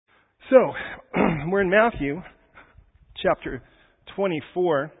So, we're in Matthew chapter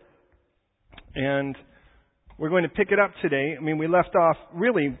 24, and we're going to pick it up today. I mean, we left off,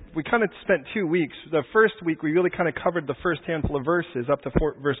 really, we kind of spent 2 weeks. The first week, we really kind of covered the first handful of verses up to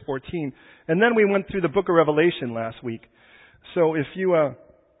verse 14, and then we went through the book of Revelation last week. So if you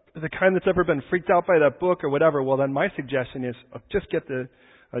the kind that's ever been freaked out by that book or whatever, well, then my suggestion is just get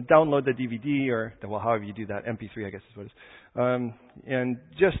download the DVD or, well, however you do that, MP3, I guess is what it is, and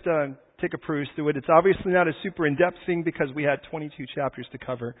just take a peruse through it. It's obviously not a super in-depth thing because we had 22 chapters to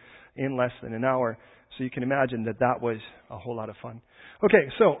cover in less than an hour, so you can imagine that was a whole lot of fun.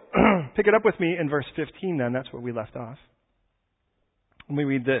 Okay, so pick it up with me in verse 15 then. That's where we left off. Let me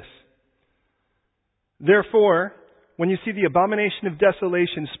read this. Therefore, when you see the abomination of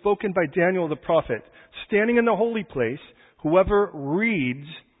desolation spoken by Daniel the prophet, standing in the holy place, whoever reads,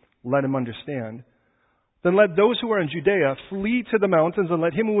 let him understand. Then let those who are in Judea flee to the mountains, and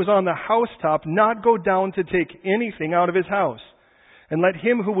let him who is on the housetop not go down to take anything out of his house. And let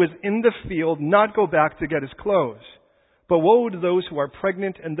him who is in the field not go back to get his clothes. But woe to those who are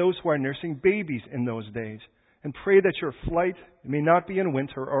pregnant and those who are nursing babies in those days. And pray that your flight may not be in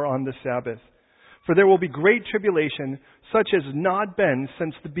winter or on the Sabbath. For there will be great tribulation, such as not been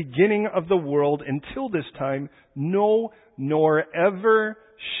since the beginning of the world until this time, no, nor ever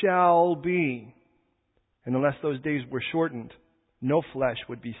shall be. And unless those days were shortened, no flesh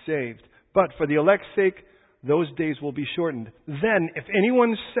would be saved. But for the elect's sake, those days will be shortened. Then, if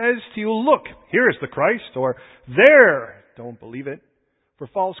anyone says to you, look, here is the Christ, or there, don't believe it. For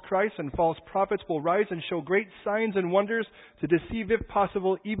false Christs and false prophets will rise and show great signs and wonders to deceive, if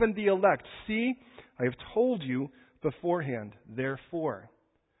possible, even the elect. See, I have told you beforehand. Therefore,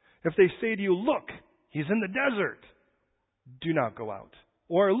 if they say to you, look, he's in the desert, do not go out.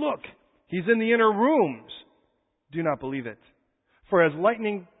 Or look, he's in the inner rooms, do not believe it. For as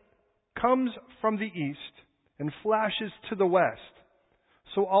lightning comes from the east and flashes to the west,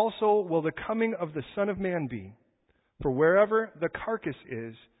 so also will the coming of the Son of Man be. For wherever the carcass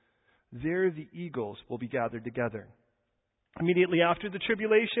is, there the eagles will be gathered together. Immediately after the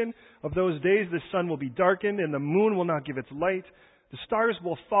tribulation of those days, the sun will be darkened, and the moon will not give its light. The stars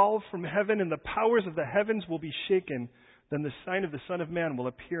will fall from heaven, and the powers of the heavens will be shaken. Then the sign of the Son of Man will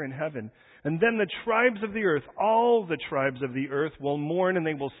appear in heaven. And then the tribes of the earth, all the tribes of the earth, will mourn, and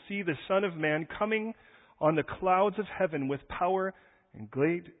they will see the Son of Man coming on the clouds of heaven with power and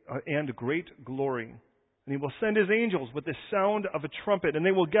great glory. And he will send his angels with the sound of a trumpet, and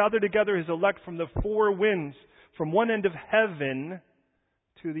they will gather together his elect from the four winds, from one end of heaven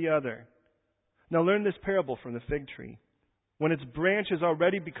to the other. Now learn this parable from the fig tree. When its branch has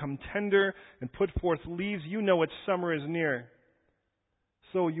already become tender and put forth leaves, you know its summer is near.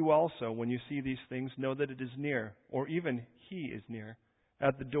 So you also, when you see these things, know that it is near, or even he is near,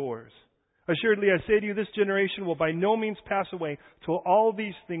 at the doors. Assuredly, I say to you, this generation will by no means pass away till all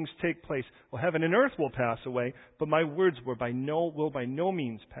these things take place. Well, heaven and earth will pass away, but my words will by no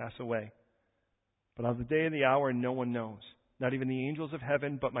means pass away. But of the day and the hour no one knows, not even the angels of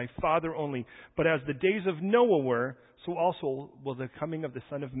heaven, but my Father only. But as the days of Noah were, so also will the coming of the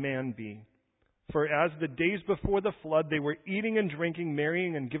Son of Man be. For as the days before the flood, they were eating and drinking,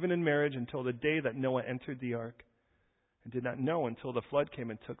 marrying and given in marriage until the day that Noah entered the ark, and did not know until the flood came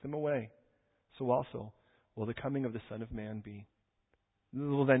and took them away. So also will the coming of the Son of Man be.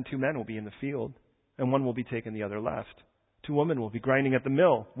 Well, then 2 men will be in the field, and one will be taken, the other left. 2 women will be grinding at the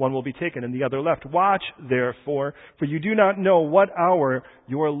mill, one will be taken, and the other left. Watch, therefore, for you do not know what hour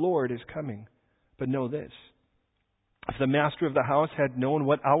your Lord is coming. But know this, if the master of the house had known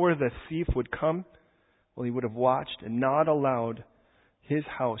what hour the thief would come, well, he would have watched and not allowed his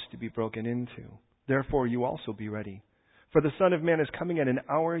house to be broken into. Therefore, you also be ready. For the Son of Man is coming at an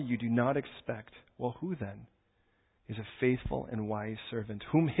hour you do not expect. Well, who then is a faithful and wise servant,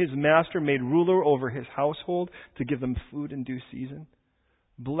 whom his master made ruler over his household to give them food in due season?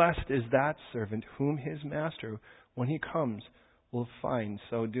 Blessed is that servant whom his master, when he comes, will find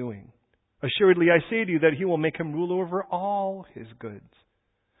so doing. Assuredly, I say to you that he will make him ruler over all his goods.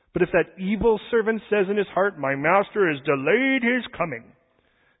 But if that evil servant says in his heart, my master has delayed his coming,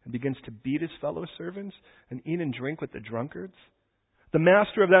 and begins to beat his fellow servants and eat and drink with the drunkards, the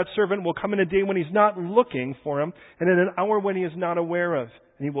master of that servant will come in a day when he's not looking for him, and in an hour when he is not aware of,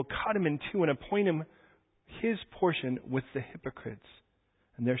 and he will cut him in two and appoint him his portion with the hypocrites.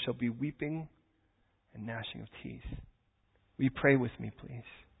 And there shall be weeping and gnashing of teeth. Will you pray with me, please?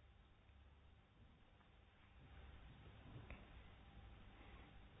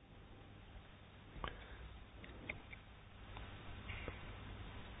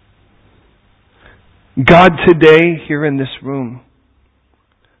 God, today, here in this room,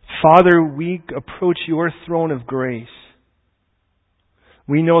 Father, we approach your throne of grace.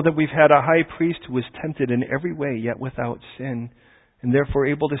 We know that we've had a high priest who was tempted in every way, yet without sin, and therefore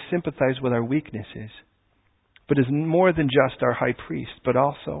able to sympathize with our weaknesses, but is more than just our high priest, but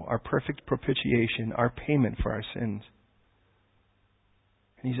also our perfect propitiation, our payment for our sins.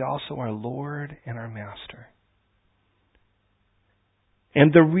 And He's also our Lord and our Master.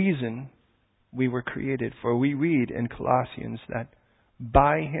 And the reason we were created, for we read in Colossians that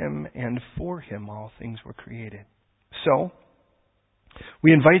by Him and for Him all things were created. So,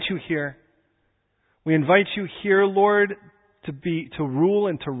 we invite you here. We invite you here, Lord, to rule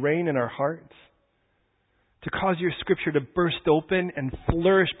and to reign in our hearts, to cause your Scripture to burst open and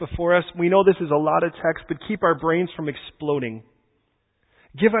flourish before us. We know this is a lot of text, but keep our brains from exploding.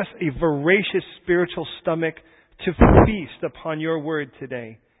 Give us a voracious spiritual stomach to feast upon your word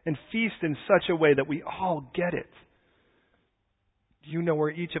today, and feast in such a way that we all get it. You know where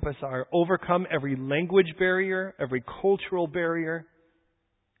each of us are. Overcome every language barrier, every cultural barrier,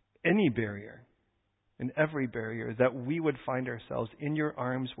 any barrier, and every barrier, that we would find ourselves in your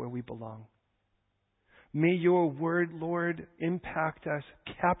arms where we belong. May your word, Lord, impact us,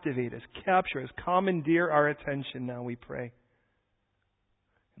 captivate us, capture us, commandeer our attention now, we pray.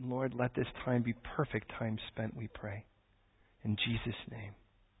 And Lord, let this time be perfect time spent, we pray. In Jesus' name.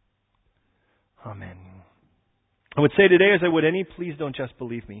 Amen. I would say today, as I would any, please don't just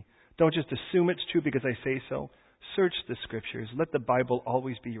believe me. Don't just assume it's true because I say so. Search the Scriptures. Let the Bible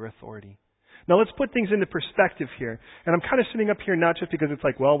always be your authority. Now let's put things into perspective here. And I'm kind of sitting up here not just because it's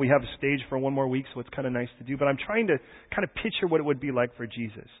like, well, we have a stage for one more week, so it's kind of nice to do, but I'm trying to kind of picture what it would be like for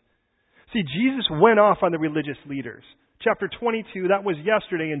Jesus. See, Jesus went off on the religious leaders. Chapter 22, that was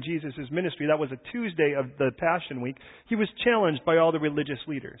yesterday in Jesus' ministry. That was a Tuesday of the Passion Week. He was challenged by all the religious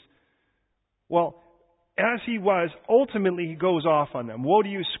leaders. Well, as he was, ultimately he goes off on them. Woe to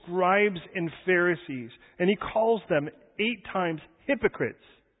you, scribes and Pharisees. And he calls them 8 times hypocrites.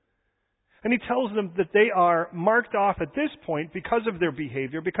 And he tells them that they are marked off at this point because of their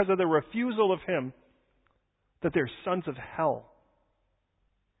behavior, because of their refusal of him, that they're sons of hell.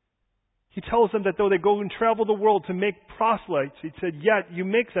 He tells them that though they go and travel the world to make proselytes, he said, yet you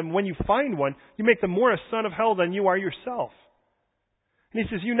make them, when you find one, you make them more a son of hell than you are yourself. And he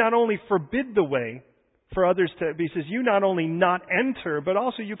says, you not only forbid the way for others to, he says, you not only not enter, but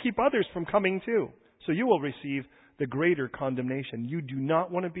also you keep others from coming too. So you will receive the greater condemnation. You do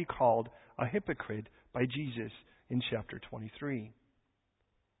not want to be called a hypocrite by Jesus in chapter 23.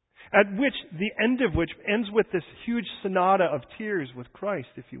 At which, the end of which ends with this huge sonata of tears with Christ,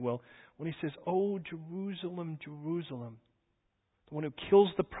 if you will, when he says, "Oh, Jerusalem, Jerusalem, the one who kills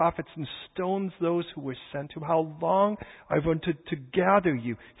the prophets and stones those who were sent to, how long I've wanted to gather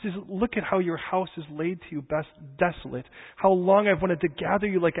you." He says, "Look at how your house is laid to you desolate. How long I've wanted to gather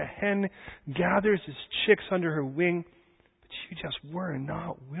you like a hen gathers his chicks under her wing, but you just were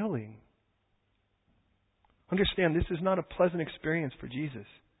not willing." Understand, this is not a pleasant experience for Jesus.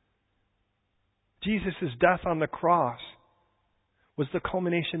 Jesus' death on the cross was the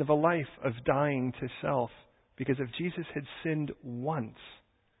culmination of a life of dying to self. Because if Jesus had sinned once,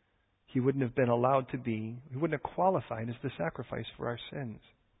 he wouldn't have been allowed to be, he wouldn't have qualified as the sacrifice for our sins.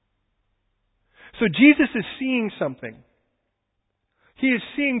 So Jesus is seeing something. He is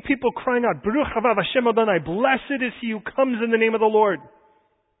seeing people crying out, "Baruch haba Hashem Adonai, blessed is he who comes in the name of the Lord."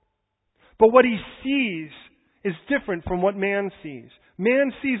 But what he sees is different from what man sees.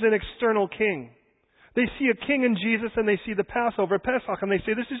 Man sees an external king. They see a king in Jesus, and they see the Passover, Pesach, and they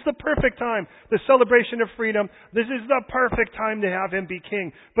say, this is the perfect time, the celebration of freedom. This is the perfect time to have him be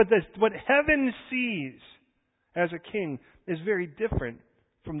king. But what heaven sees as a king is very different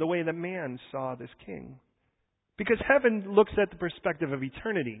from the way that man saw this king. Because heaven looks at the perspective of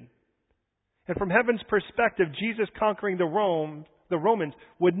eternity. And from heaven's perspective, Jesus conquering the Romans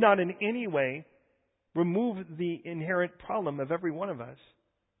would not in any way remove the inherent problem of every one of us.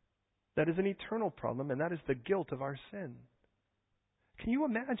 That is an eternal problem, and that is the guilt of our sin. Can you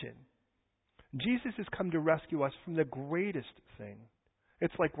imagine? Jesus has come to rescue us from the greatest thing.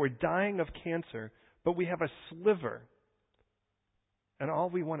 It's like we're dying of cancer, but we have a sliver. And all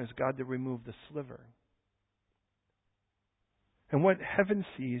we want is God to remove the sliver. And what heaven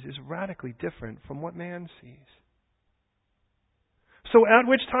sees is radically different from what man sees. So at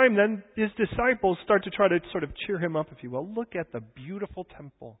which time then his disciples start to try to sort of cheer him up, if you will. Look at the beautiful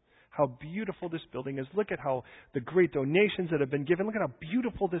temple. How beautiful this building is. Look at how the great donations that have been given. Look at how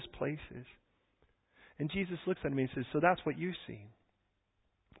beautiful this place is. And Jesus looks at me and says, so that's what you see.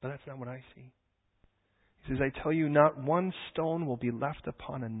 But that's not what I see. He says, I tell you, not one stone will be left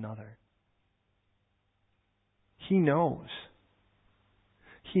upon another. He knows.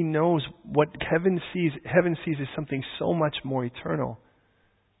 He knows what heaven sees as something so much more eternal.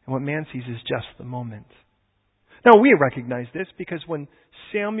 And what man sees is just the moment. Now, we recognize this because when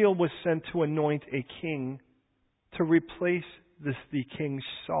Samuel was sent to anoint a king to replace the king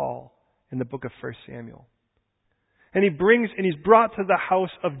Saul in the book of 1 Samuel. And he's brought to the house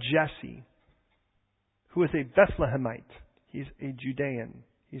of Jesse, who is a Bethlehemite. He's a Judean.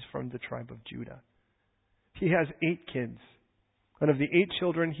 He's from the tribe of Judah. He has 8 kids. And of the 8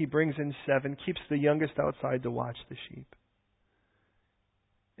 children, he brings in 7, keeps the youngest outside to watch the sheep.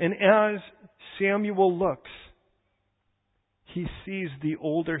 And as Samuel looks, he sees the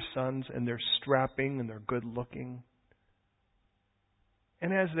older sons, and they're strapping and they're good looking.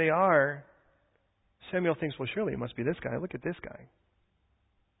 And as they are, Samuel thinks, well, surely it must be this guy. Look at this guy.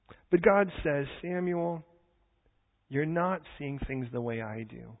 But God says, Samuel, you're not seeing things the way I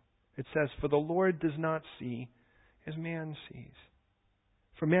do. It says, for the Lord does not see as man sees.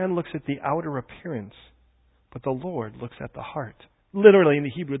 For man looks at the outer appearance, but the Lord looks at the heart. Literally in the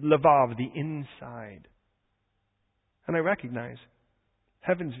Hebrew, levav, the inside. And I recognize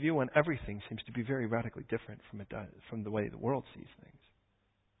heaven's view on everything seems to be very radically different from the way the world sees things.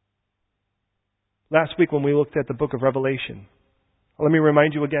 Last week when we looked at the book of Revelation, let me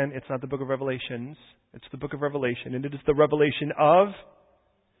remind you again, it's not the book of Revelations, it's the book of Revelation, and it is the revelation of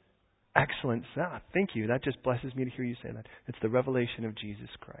excellence. Thank you. That just blesses me to hear you say that. It's the revelation of Jesus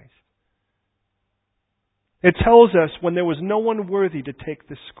Christ. It tells us when there was no one worthy to take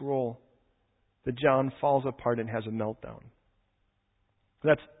the scroll, that John falls apart and has a meltdown.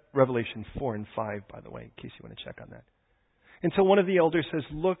 That's Revelation 4 and 5, by the way, in case you want to check on that. Until one of the elders says,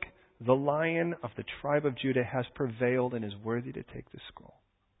 look, the Lion of the tribe of Judah has prevailed and is worthy to take the scroll.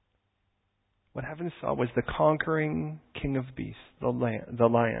 What heaven saw was the conquering king of beasts, the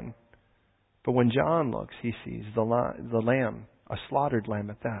lion. But when John looks, he sees the lamb, a slaughtered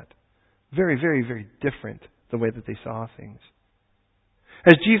lamb at that. Very, very, very different the way that they saw things.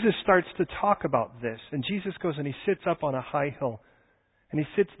 As Jesus starts to talk about this, and Jesus goes and he sits up on a high hill, and he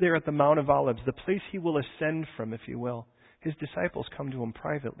sits there at the Mount of Olives, the place he will ascend from, if you will. His disciples come to him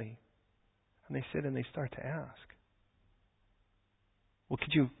privately, and they sit and they start to ask, well,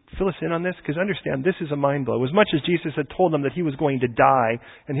 could you fill us in on this? Because understand, this is a mind blow. As much as Jesus had told them that he was going to die,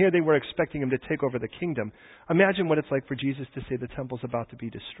 and here they were expecting him to take over the kingdom, imagine what it's like for Jesus to say the temple's about to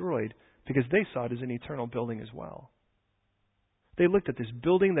be destroyed, because they saw it as an eternal building as well. They looked at this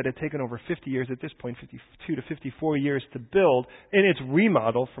building that had taken over 50 years, at this point 52 to 54 years to build, and its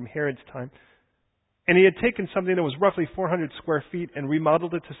remodel from Herod's time. And he had taken something that was roughly 400 square feet and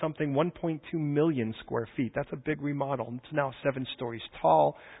remodeled it to something 1.2 million square feet. That's a big remodel. It's now 7 stories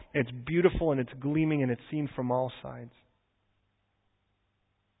tall. It's beautiful and it's gleaming and it's seen from all sides.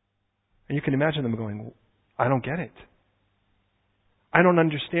 And you can imagine them going, I don't get it. I don't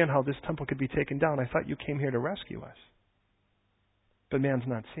understand how this temple could be taken down. I thought you came here to rescue us. But man's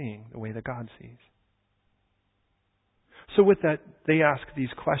not seeing the way that God sees. So with that, they ask these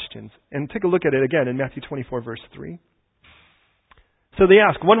questions. And take a look at it again in Matthew 24, verse 3. So they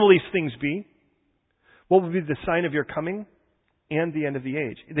ask, when will these things be? What will be the sign of your coming and the end of the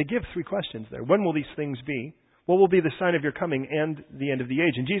age? They give 3 questions there. When will these things be? What will be the sign of your coming and the end of the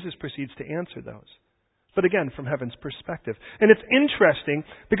age? And Jesus proceeds to answer those. But again, from heaven's perspective. And it's interesting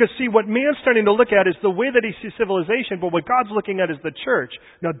because, see, what man's starting to look at is the way that he sees civilization, but what God's looking at is the church.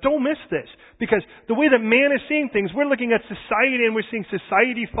 Now, don't miss this, because the way that man is seeing things, we're looking at society and we're seeing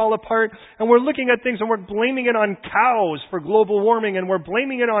society fall apart, and we're looking at things and we're blaming it on cows for global warming, and we're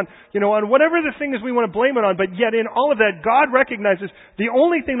blaming it on, on whatever the thing is we want to blame it on, but yet in all of that, God recognizes the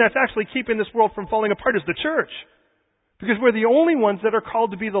only thing that's actually keeping this world from falling apart is the church. Because we're the only ones that are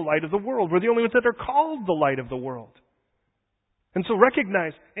called to be the light of the world. We're the only ones that are called the light of the world. And so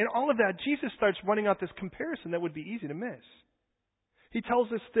recognize, in all of that, Jesus starts running out this comparison that would be easy to miss. He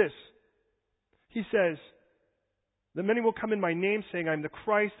tells us this. He says, the many will come in my name saying I'm the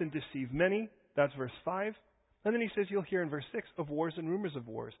Christ and deceive many. That's verse 5. And then he says, you'll hear in verse 6 of wars and rumors of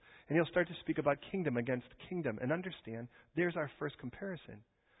wars. And he'll start to speak about kingdom against kingdom. And understand, there's our first comparison.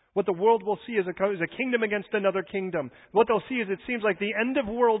 What the world will see is a kingdom against another kingdom. What they'll see is it seems like the end of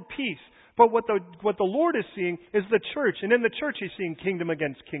world peace. But what the Lord is seeing is the church. And in the church he's seeing kingdom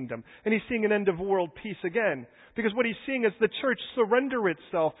against kingdom. And he's seeing an end of world peace again. Because what he's seeing is the church surrender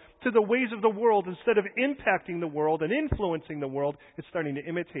itself to the ways of the world. Instead of impacting the world and influencing the world, it's starting to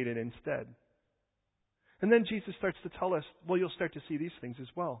imitate it instead. And then Jesus starts to tell us, well, you'll start to see these things as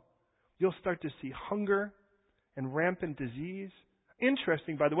well. You'll start to see hunger and rampant disease.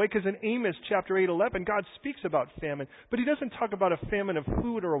 Interesting, by the way, because in Amos chapter 8:11, God speaks about famine, but he doesn't talk about a famine of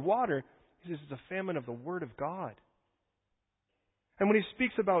food or water. He says it's a famine of the Word of God. And when he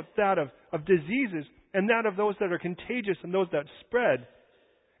speaks about that of diseases and that of those that are contagious and those that spread,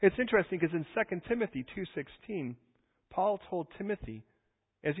 it's interesting because in 2 Timothy 2:16, Paul told Timothy,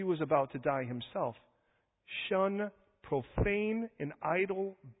 as he was about to die himself, shun profane and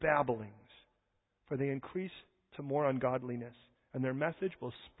idle babblings, for they increase to more ungodliness, and their message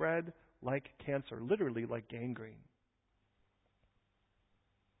will spread like cancer, literally like gangrene.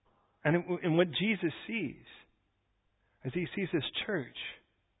 And what Jesus sees, as he sees his church,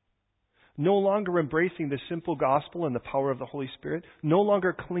 no longer embracing the simple gospel and the power of the Holy Spirit, no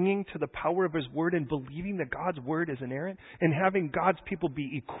longer clinging to the power of his word and believing that God's word is inerrant, and having God's people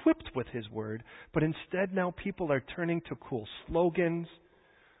be equipped with his word, but instead now people are turning to cool slogans.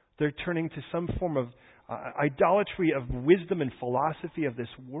 They're turning to some form of idolatry of wisdom and philosophy of this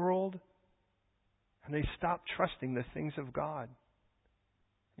world, and they stop trusting the things of God.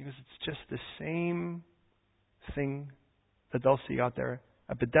 Because it's just the same thing that they'll see out there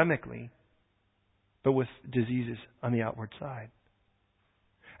epidemically, but with diseases on the outward side.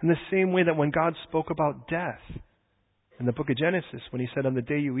 In the same way that when God spoke about death in the book of Genesis, when he said, on the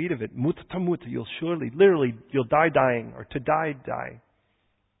day you eat of it, mut tamut, you'll die dying, or to die.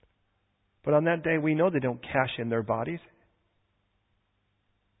 But on that day, we know they don't cash in their bodies,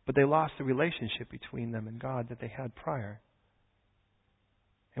 but they lost the relationship between them and God that they had prior.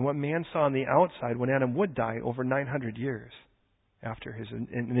 And what man saw on the outside when Adam would die over 900 years after his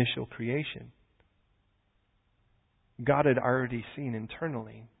initial creation, God had already seen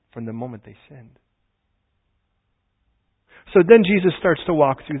internally from the moment they sinned. So then Jesus starts to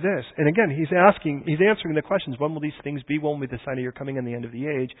walk through this. And again, he's answering the questions. When will these things be? When will be the sign of your coming and the end of the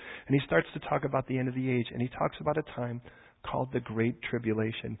age? And he starts to talk about the end of the age. And he talks about a time called the Great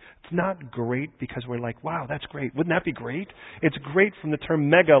Tribulation. It's not great because we're like, wow, that's great. Wouldn't that be great? It's great from the term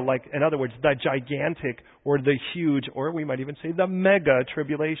mega, like, in other words, the gigantic or the huge, or we might even say the mega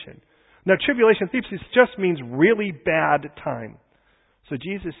tribulation. Now, tribulation thesis just means really bad time. So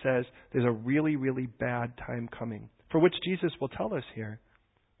Jesus says there's a really, really bad time coming, for which Jesus will tell us here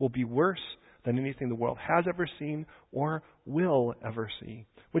will be worse than anything the world has ever seen or will ever see.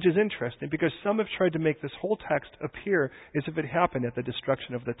 Which is interesting because some have tried to make this whole text appear as if it happened at the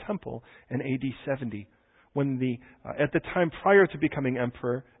destruction of the temple in AD 70. When at the time prior to becoming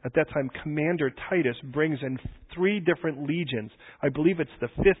emperor, at that time Commander Titus brings in 3 different legions. I believe it's the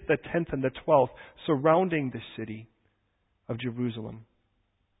 5th, the 10th, and the 12th, surrounding the city of Jerusalem.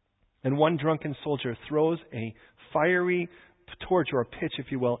 And one drunken soldier throws a fiery torch, or a pitch, if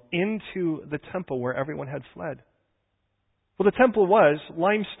you will, into the temple where everyone had fled. Well, the temple was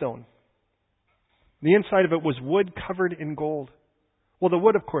limestone. The inside of it was wood covered in gold. Well, the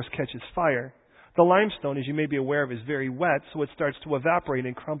wood, of course, catches fire. The limestone, as you may be aware of, is very wet, so it starts to evaporate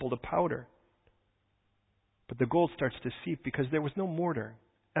and crumble to powder. But the gold starts to seep because there was no mortar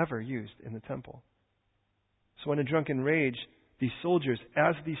ever used in the temple. So in a drunken rage, these soldiers,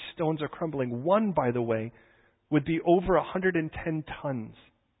 as these stones are crumbling, one, by the way, would be over 110 tons.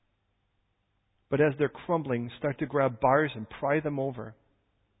 But as they're crumbling, start to grab bars and pry them over,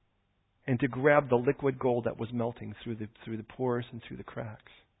 and to grab the liquid gold that was melting through the pores and through the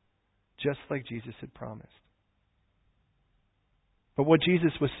cracks, just like Jesus had promised. But what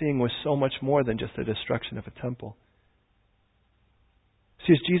Jesus was seeing was so much more than just the destruction of a temple.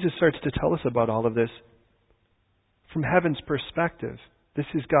 See, as Jesus starts to tell us about all of this, from heaven's perspective, this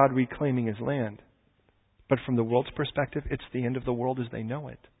is God reclaiming his land. But from the world's perspective, it's the end of the world as they know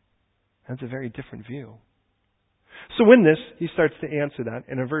it. That's a very different view. So in this, he starts to answer that.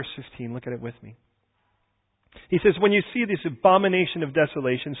 And in verse 15, look at it with me. He says, when you see this abomination of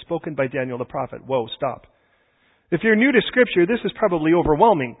desolation spoken by Daniel the prophet. Whoa, stop. If you're new to Scripture, this is probably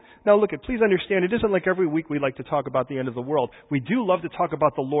overwhelming. Now look, please understand, it isn't like every week we like to talk about the end of the world. We do love to talk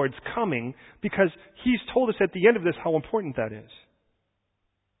about the Lord's coming because he's told us at the end of this how important that is.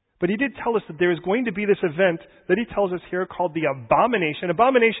 But he did tell us that there is going to be this event that he tells us here called the abomination.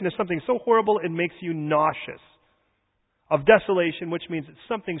 Abomination is something so horrible it makes you nauseous. Of desolation, which means it's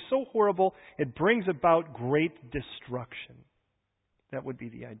something so horrible it brings about great destruction. That would be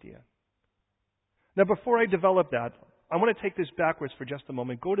the idea. Now, before I develop that, I want to take this backwards for just a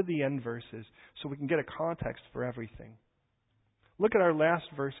moment. Go to the end verses so we can get a context for everything. Look at our last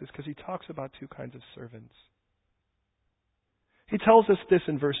verses because he talks about 2 kinds of servants. He tells us this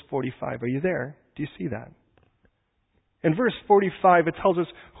in verse 45. Are you there? Do you see that? In verse 45, it tells us,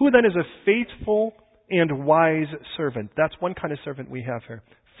 who then is a faithful and wise servant? That's one kind of servant we have here.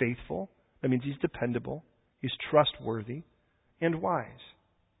 Faithful. That means he's dependable. He's trustworthy. And wise.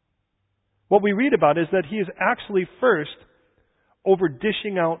 What we read about is that he is actually first over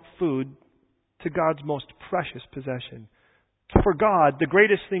dishing out food to God's most precious possession. For God, the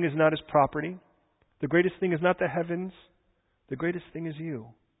greatest thing is not His property. The greatest thing is not the heavens. The greatest thing is you.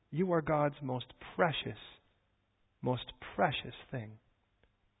 You are God's most precious thing.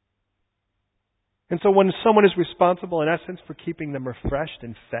 And so when someone is responsible, in essence, for keeping them refreshed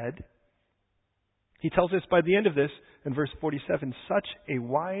and fed, He tells us by the end of this, in verse 47, such a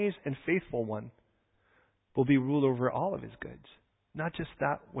wise and faithful one will be ruled over all of his goods, not just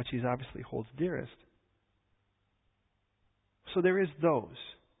that which he obviously holds dearest. So there is those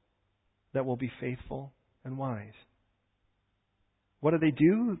that will be faithful and wise. What do they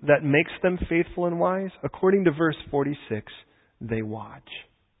do that makes them faithful and wise? According to verse 46, they watch.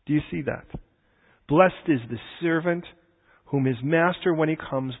 Do you see that? Blessed is the servant whom his master, when he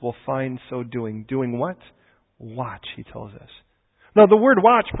comes, will find so doing. Doing what? Watch, he tells us. Now, the word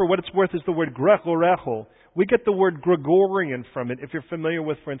watch, for what it's worth, is the word gregorecho. We get the word Gregorian from it, if you're familiar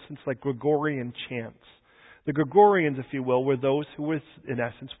with, for instance, like Gregorian chants. The Gregorians, if you will, were those who were, in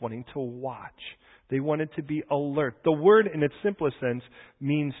essence, wanting to watch. They wanted to be alert. The word, in its simplest sense,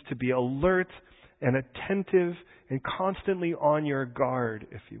 means to be alert and attentive and constantly on your guard,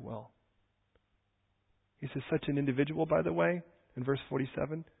 if you will. He says, such an individual, by the way, in verse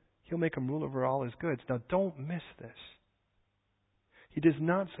 47, he'll make him rule over all his goods. Now, don't miss this. He does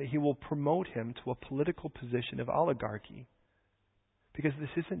not say he will promote him to a political position of oligarchy. Because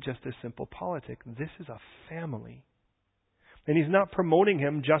this isn't just a simple politic. This is a family. And he's not promoting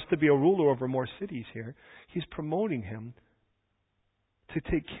him just to be a ruler over more cities here. He's promoting him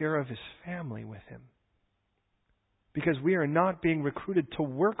to take care of his family with him. Because we are not being recruited to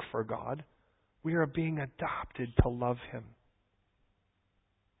work for God. We are being adopted to love Him.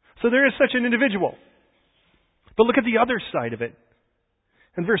 So there is such an individual. But look at the other side of it.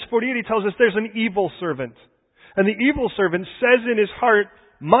 In verse 48 he tells us there's an evil servant. And the evil servant says in his heart,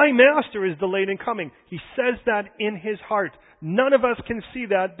 my master is delayed in coming. He says that in his heart. None of us can see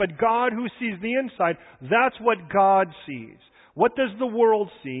that, but God who sees the inside, that's what God sees. What does the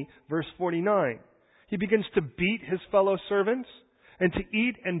world see? Verse 49. He begins to beat his fellow servants and to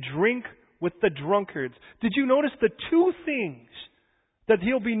eat and drink with the drunkards. Did you notice the two things that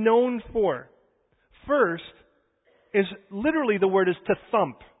he'll be known for? First is literally the word is to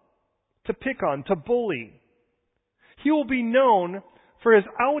thump, to pick on, to bully. He will be known for his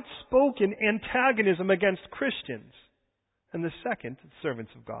outspoken antagonism against Christians. And the second,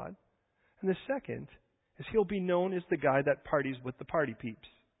 servants of God. And the second is he'll be known as the guy that parties with the party peeps.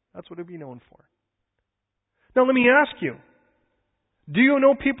 That's what he'll be known for. Now let me ask you, do you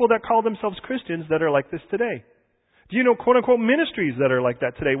know people that call themselves Christians that are like this today? Do you know quote-unquote ministries that are like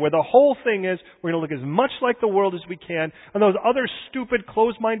that today, where the whole thing is we're going to look as much like the world as we can, and those other stupid,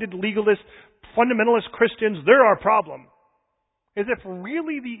 closed-minded, legalist, fundamentalist Christians, they're our problem? As if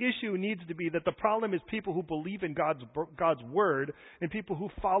really the issue needs to be that the problem is people who believe in God's Word and people who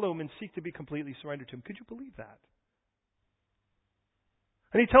follow Him and seek to be completely surrendered to Him. Could you believe that?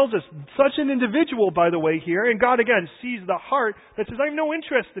 And he tells us, such an individual, by the way, here, and God again sees the heart that says, I have no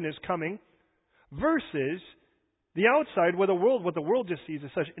interest in his coming, versus the outside, where what the world just sees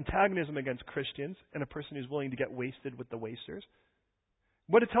is such antagonism against Christians and a person who's willing to get wasted with the wasters.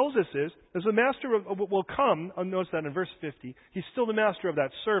 What it tells us is, as the master will come, notice that in verse 50, he's still the master of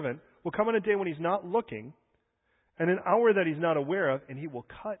that servant, will come on a day when he's not looking, and an hour that he's not aware of, and he will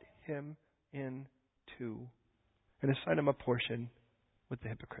cut him in two and assign him a portion with the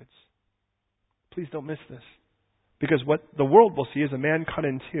hypocrites. Please don't miss this. Because what the world will see is a man cut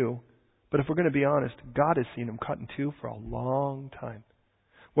in two. But if we're going to be honest, God has seen him cut in two for a long time.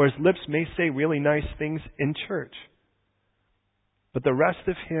 Whereas lips may say really nice things in church, but the rest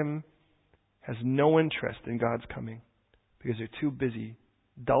of him has no interest in God's coming because they're too busy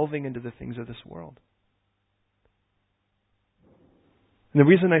delving into the things of this world. And the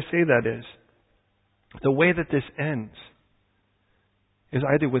reason I say that is the way that this ends is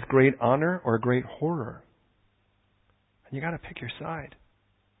either with great honor or great horror. And you got to pick your side.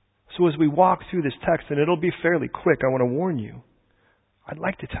 So as we walk through this text, and it'll be fairly quick, I want to warn you, I'd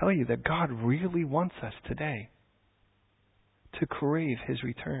like to tell you that God really wants us today to crave His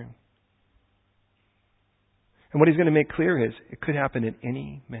return. And what He's going to make clear is it could happen at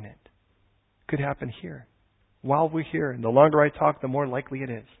any minute. It could happen here. While we're here. And the longer I talk, the more likely it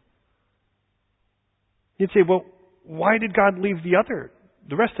is. You'd say, well, why did God leave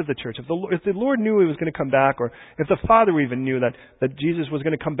the rest of the church? If the Lord knew He was going to come back, or if the Father even knew that Jesus was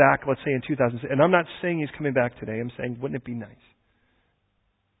going to come back, let's say in 2006, and I'm not saying He's coming back today, I'm saying, wouldn't it be nice?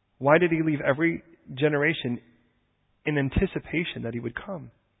 Why did He leave every generation in anticipation that He would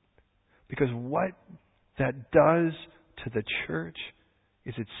come? Because what that does to the church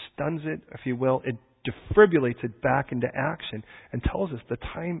is it stuns it, if you will, it defibrillates it back into action and tells us the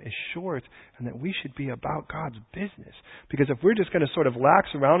time is short and that we should be about God's business. Because if we're just going to sort of lax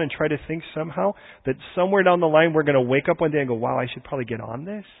around and try to think somehow that somewhere down the line we're going to wake up one day and go, wow, I should probably get on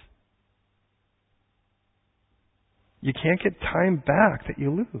this. You can't get time back that you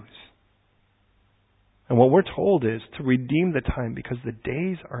lose. And what we're told is to redeem the time because the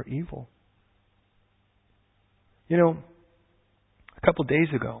days are evil. You know, a couple days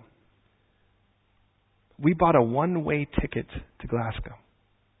ago, we bought a one-way ticket to Glasgow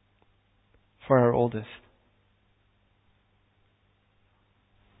for our oldest.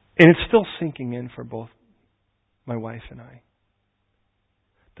 And it's still sinking in for both my wife and I.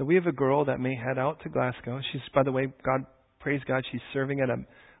 That we have a girl that may head out to Glasgow. She's, by the way, praise God, she's serving at a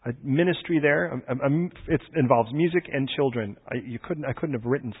ministry there. It involves music and children. I couldn't have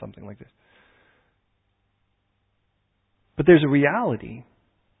written something like this. But there's a reality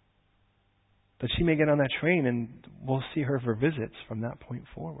that she may get on that train and we'll see her for visits from that point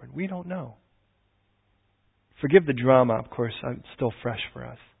forward. We don't know. Forgive the drama, of course, it's still fresh for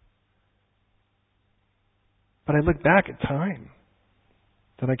us. But I look back at time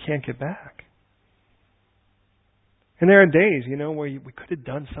that I can't get back. And there are days, where we could have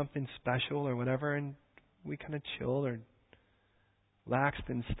done something special or whatever, and we kind of chilled or laxed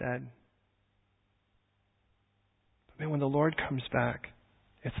instead. But man, when the Lord comes back,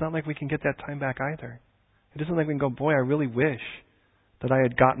 it's not like we can get that time back either. It isn't like we can go, boy, I really wish that I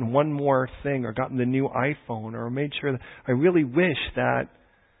had gotten one more thing or gotten the new iPhone or made sure that I really wish that,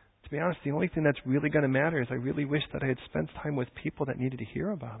 to be honest, the only thing that's really going to matter is I really wish that I had spent time with people that needed to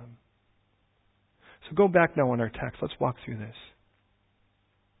hear about Him. So go back now on our text. Let's walk through this.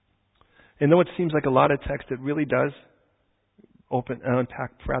 And though it seems like a lot of text, it really does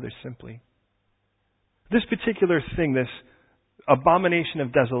unpack rather simply. This particular thing, this abomination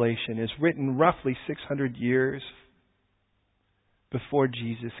of desolation, is written roughly 600 years before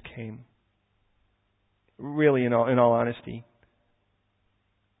Jesus came. Really, in all honesty.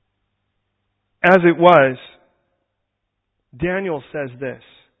 As it was, Daniel says this,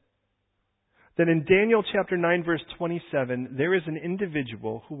 that in Daniel chapter 9 verse 27, there is an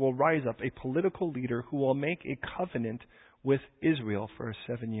individual who will rise up, a political leader who will make a covenant with Israel for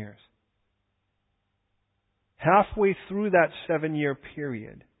 7 years. Halfway through that 7-year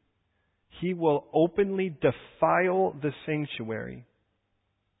period, he will openly defile the sanctuary.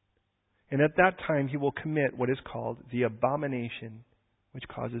 And at that time, he will commit what is called the abomination, which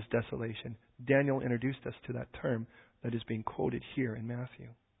causes desolation. Daniel introduced us to that term that is being quoted here in Matthew.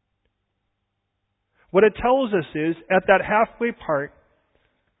 What it tells us is, at that halfway part,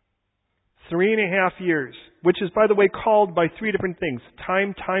 3.5 years, which is, by the way, called by 3 different things.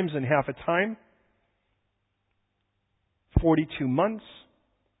 Time, times, and half a time. 42 months,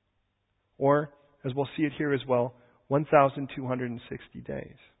 or, as we'll see it here as well, 1,260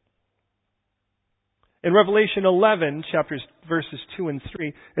 days. In Revelation 11, verses 2 and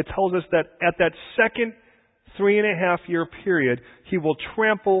 3, it tells us that at that second 3.5-year period, He will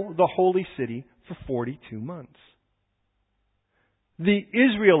trample the holy city for 42 months. The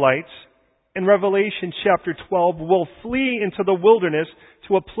Israelites in Revelation chapter 12 will flee into the wilderness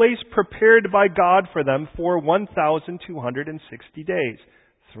to a place prepared by God for them for 1,260 days,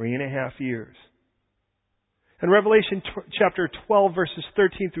 3.5 years. In Revelation chapter 12 verses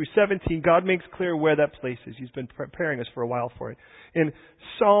 13 through 17, God makes clear where that place is. He's been preparing us for a while for it. In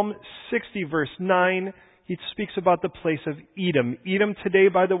Psalm 60 verse 9, He speaks about the place of Edom. Edom today,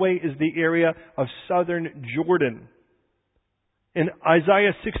 by the way, is the area of southern Jordan. In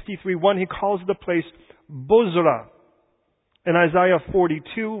Isaiah 63:1, He calls the place Bozrah. In Isaiah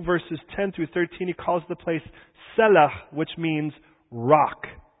 42, verses 10 through 13, He calls the place Selah, which means rock.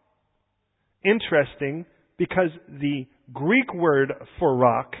 Interesting, because the Greek word for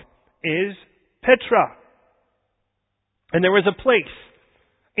rock is Petra. And there was a place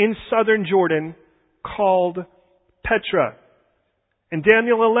in southern Jordan called Petra. In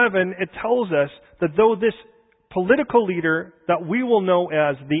Daniel 11, it tells us that though this political leader that we will know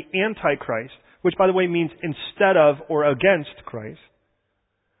as the Antichrist, which by the way means instead of or against Christ,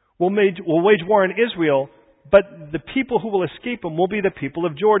 will wage war on Israel, but the people who will escape him will be the people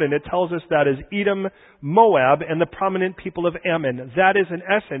of Jordan. It tells us that as Edom, Moab, and the prominent people of Ammon. That is in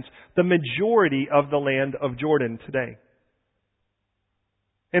essence the majority of the land of Jordan today.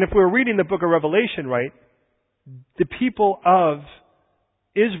 And if we're reading the book of Revelation right, the people of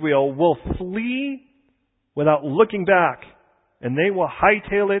Israel will flee without looking back. And they will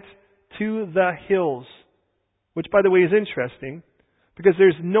hightail it to the hills. Which, by the way, is interesting, because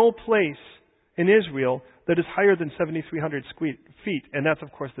there's no place in Israel that is higher than 7,300 feet. And that's,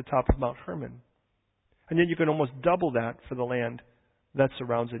 of course, the top of Mount Hermon. And yet you can almost double that for the land that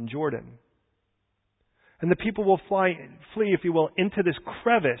surrounds in Jordan. And the people will flee, if you will, into this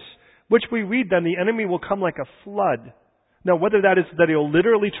crevice, which we read then the enemy will come like a flood. Now, whether that is that he'll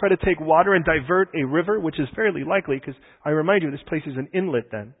literally try to take water and divert a river, which is fairly likely, because I remind you, this place is an inlet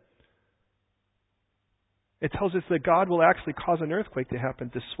then. It tells us that God will actually cause an earthquake to happen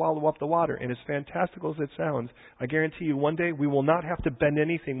to swallow up the water. And as fantastical as it sounds, I guarantee you one day we will not have to bend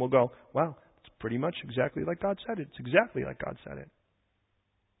anything. We'll go, wow, it's pretty much exactly like God said it. It's exactly like God said it.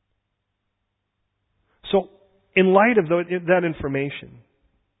 So, in light of that information,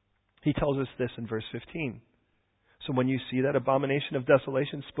 he tells us this in verse 15. So when you see that abomination of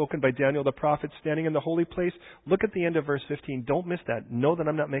desolation spoken by Daniel the prophet standing in the holy place, look at the end of verse 15. Don't miss that. Know that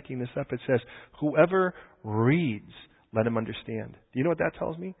I'm not making this up. It says, whoever reads, let him understand. Do you know what that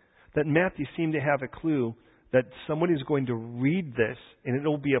tells me? That Matthew seemed to have a clue that someone is going to read this, and it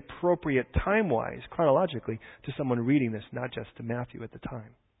will be appropriate time-wise, chronologically, to someone reading this, not just to Matthew at the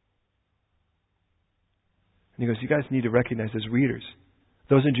time. And he goes, you guys need to recognize as readers.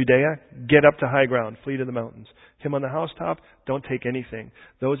 Those in Judea, get up to high ground, flee to the mountains. Him on the housetop, don't take anything.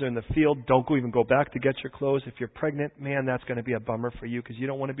 Those are in the field, don't even go back to get your clothes. If you're pregnant, man, that's going to be a bummer for you because you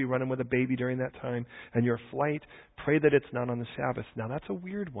don't want to be running with a baby during that time. And your flight, pray that it's not on the Sabbath. Now, that's a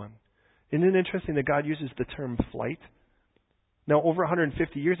weird one. Isn't it interesting that God uses the term flight? Now, over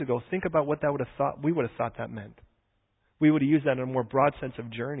 150 years ago, think about what we would have thought that meant. We would have used that in a more broad sense of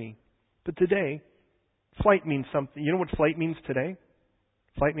journey. But today, flight means something. You know what flight means today?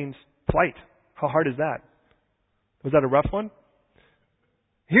 Flight means flight. How hard is that? Was that a rough one?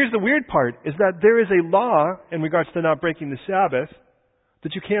 Here's the weird part, is that there is a law in regards to not breaking the Sabbath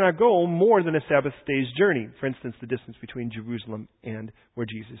that you cannot go more than a Sabbath day's journey. For instance, the distance between Jerusalem and where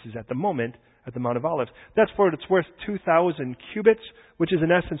Jesus is at the moment, at the Mount of Olives. That's for what it's worth 2,000 cubits, which is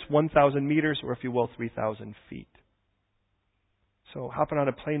in essence 1,000 meters, or if you will, 3,000 feet. So hopping on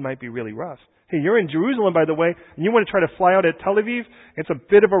a plane might be really rough. Hey, you're in Jerusalem, by the way, and you want to try to fly out at Tel Aviv. It's a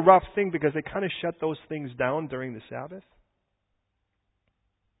bit of a rough thing because they kind of shut those things down during the Sabbath.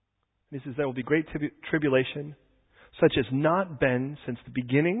 He says there will be great tribulation, such as not been since the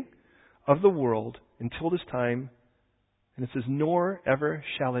beginning of the world until this time. And it says, nor ever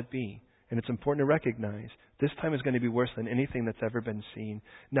shall it be. And it's important to recognize this time is going to be worse than anything that's ever been seen.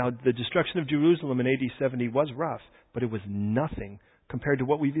 Now, the destruction of Jerusalem in AD 70 was rough, but it was nothing compared to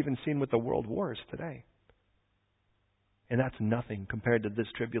what we've even seen with the world wars today. And that's nothing compared to this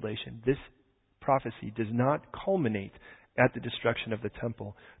tribulation. This prophecy does not culminate at the destruction of the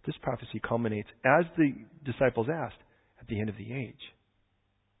temple. This prophecy culminates, as the disciples asked, at the end of the age.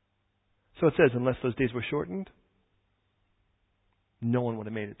 So it says, unless those days were shortened, no one would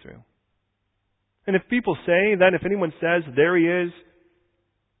have made it through. And if people say that, if anyone says, there he is,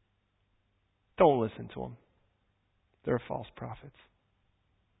 don't listen to them. They're false prophets.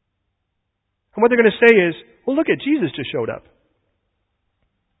 And what they're going to say is, well, look at Jesus just showed up.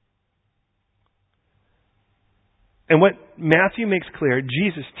 And what Matthew makes clear,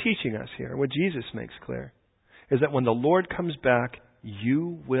 Jesus teaching us here, what Jesus makes clear, is that when the Lord comes back,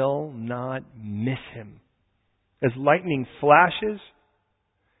 you will not miss him. As lightning flashes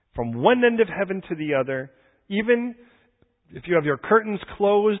from one end of heaven to the other, even if you have your curtains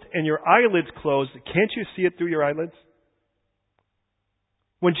closed and your eyelids closed, can't you see it through your eyelids?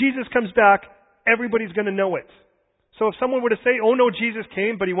 When Jesus comes back, everybody's going to know it. So if someone were to say, oh no, Jesus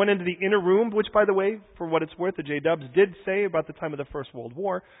came, but he went into the inner room, which by the way, for what it's worth, the J-Dubs did say about the time of the First World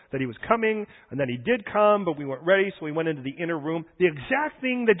War, that he was coming, and then he did come, but we weren't ready, so he went into the inner room. The exact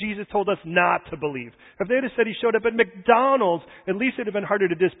thing that Jesus told us not to believe. If they had said he showed up at McDonald's, at least it would have been harder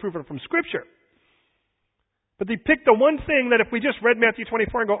to disprove it from Scripture. But they picked the one thing that if we just read Matthew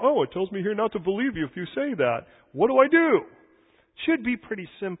 24 and go, oh, it tells me here not to believe you if you say that. What do I do? Should be pretty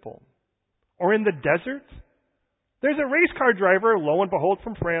simple. Or in the desert, there's a race car driver, lo and behold,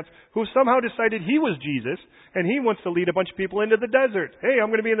 from France, who somehow decided he was Jesus, and he wants to lead a bunch of people into the desert. Hey, I'm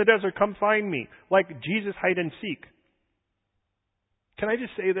going to be in the desert, come find me. Like Jesus hide and seek. Can I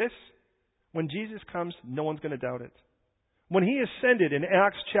just say this? When Jesus comes, no one's going to doubt it. When he ascended in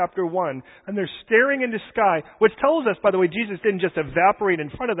Acts chapter 1, and they're staring into sky, which tells us, by the way, Jesus didn't just evaporate in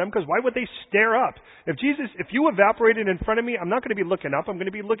front of them, because why would they stare up? If you evaporated in front of me, I'm not going to be looking up, I'm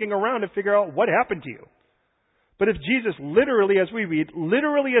going to be looking around to figure out what happened to you. But if Jesus literally, as we read,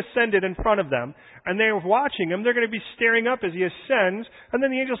 literally ascended in front of them, and they're watching him, they're going to be staring up as he ascends, and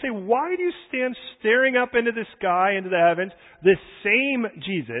then the angels say, why do you stand staring up into the sky, into the heavens? This same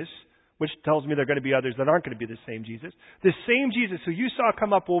Jesus, which tells me there are going to be others that aren't going to be the same Jesus, the same Jesus who you saw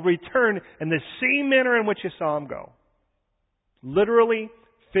come up will return in the same manner in which you saw him go. Literally,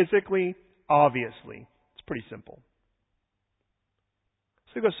 physically, obviously. pretty simple.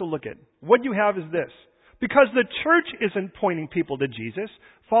 So he goes, so look at, what you have is this. Because the church isn't pointing people to Jesus,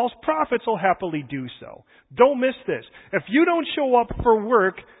 false prophets will happily do so. Don't miss this. If you don't show up for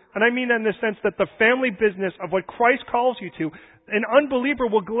work, and I mean in the sense that the family business of what Christ calls you to, an unbeliever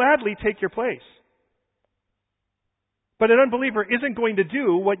will gladly take your place. But an unbeliever isn't going to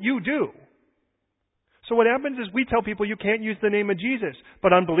do what you do. So what happens is we tell people you can't use the name of Jesus.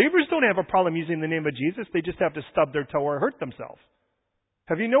 But unbelievers don't have a problem using the name of Jesus. They just have to stub their toe or hurt themselves.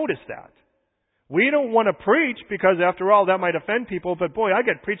 Have you noticed that? We don't want to preach because, after all, that might offend people. But boy, I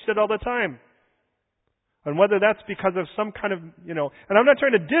get preached at all the time. And whether that's because of some kind of, and I'm not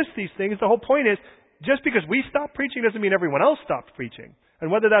trying to diss these things. The whole point is, just because we stop preaching doesn't mean everyone else stops preaching. And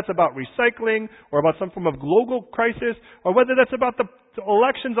whether that's about recycling or about some form of global crisis or whether that's about the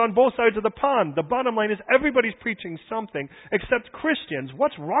elections on both sides of the pond, the bottom line is everybody's preaching something except Christians.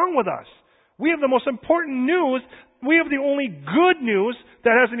 What's wrong with us? We have the most important news. We have the only good news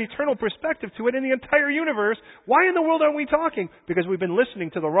that has an eternal perspective to it in the entire universe. Why in the world aren't we talking? Because we've been listening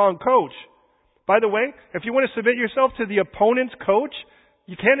to the wrong coach. By the way, if you want to submit yourself to the opponent's coach,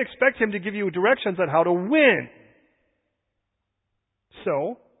 you can't expect him to give you directions on how to win.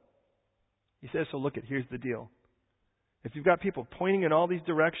 So, he says, so look, here's the deal. If you've got people pointing in all these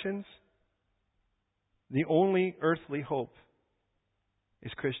directions, the only earthly hope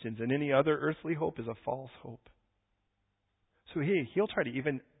is Christians, and any other earthly hope is a false hope. So he'll try to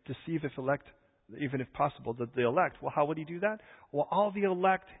even deceive even if possible, the elect. Well, how would he do that? Well, all the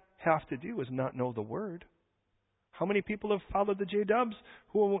elect have to do is not know the word. How many people have followed the J-Dubs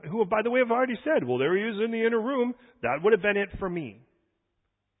who, by the way, have already said, well, there he is in the inner room. That would have been it for me.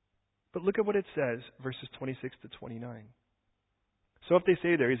 But look at what it says, verses 26 to 29. So if they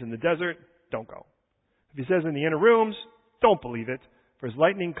say there he's in the desert, don't go. If he says in the inner rooms, don't believe it. For as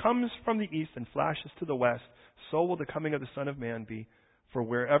lightning comes from the east and flashes to the west, so will the coming of the Son of Man be. For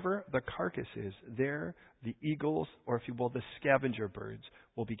wherever the carcass is, there the eagles, or if you will, the scavenger birds,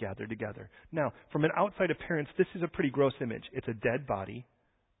 will be gathered together. Now, from an outside appearance, this is a pretty gross image. It's a dead body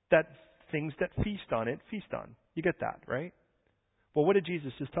that things that feast on it, feast on. You get that, right? Well, what did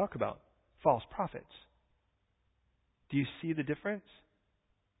Jesus just talk about? False prophets. Do you see the difference?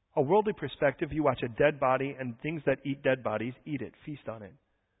 A worldly perspective, you watch a dead body and things that eat dead bodies, eat it, feast on it.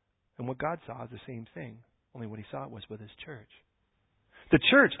 And what God saw is the same thing, only what he saw was with his church. The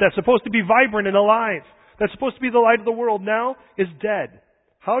church that's supposed to be vibrant and alive, that's supposed to be the light of the world now, is dead.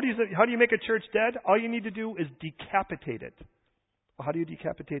 How do you make a church dead? All you need to do is decapitate it. Well, how do you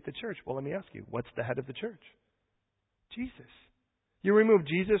decapitate the church? Well, let me ask you, what's the head of the church? Jesus. You remove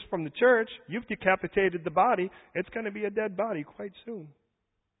Jesus from the church, you've decapitated the body, it's going to be a dead body quite soon.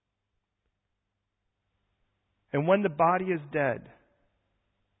 And when the body is dead,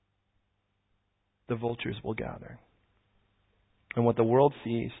 the vultures will gather. And what the world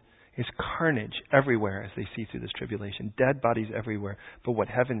sees is carnage everywhere as they see through this tribulation. Dead bodies everywhere. But what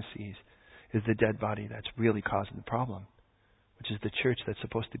heaven sees is the dead body that's really causing the problem, which is the church that's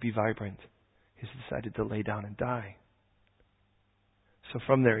supposed to be vibrant has decided to lay down and die. So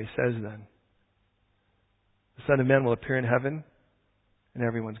from there he says then, the Son of Man will appear in heaven and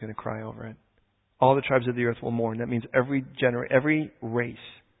everyone's going to cry over it. All the tribes of the earth will mourn. That means every race,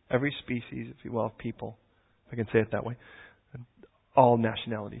 every species, if you will, of people, if I can say it that way, all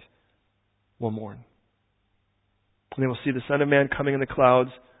nationalities will mourn. And they will see the Son of Man coming in the clouds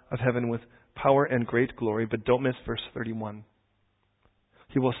of heaven with power and great glory. But don't miss verse 31.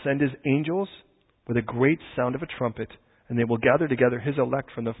 He will send his angels with a great sound of a trumpet, and they will gather together his elect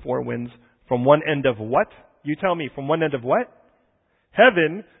from the four winds, from one end of what? You tell me, from one end of what?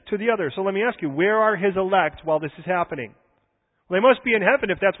 Heaven to the other. So let me ask you, where are his elect while this is happening? Well, they must be in heaven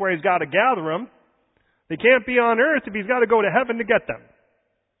if that's where he's got to gather them. They can't be on earth if he's got to go to heaven to get them.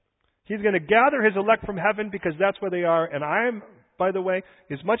 He's going to gather his elect from heaven because that's where they are. And I'm, by the way,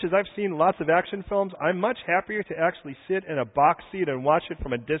 as much as I've seen lots of action films, I'm much happier to actually sit in a box seat and watch it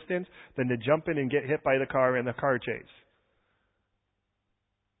from a distance than to jump in and get hit by the car in the car chase.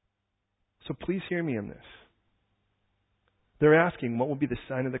 So please hear me on this. They're asking what will be the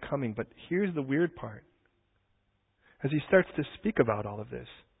sign of the coming, but here's the weird part. As he starts to speak about all of this,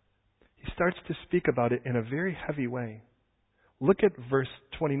 he starts to speak about it in a very heavy way. Look at verse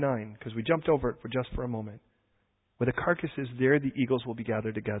 29, because we jumped over it for a moment. Where the carcass is, there the eagles will be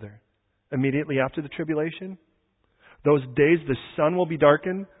gathered together. Immediately after the tribulation, those days the sun will be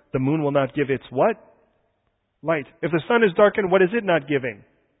darkened, the moon will not give its what? Light. If the sun is darkened, what is it not giving?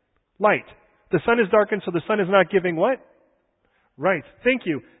 Light. The sun is darkened, so the sun is not giving what? Right. Thank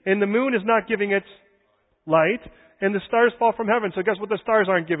you. And the moon is not giving its light, and the stars fall from heaven. So guess what the stars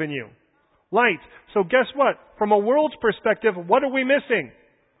aren't giving you? Light. So guess what? From a world's perspective, what are we missing?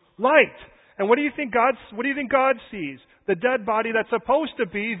 Light. And what do you think God sees? The dead body that's supposed to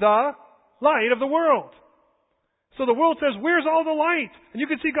be the light of the world. So the world says, where's all the light? And you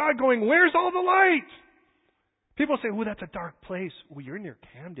can see God going, where's all the light? People say, oh, that's a dark place. Oh, you're near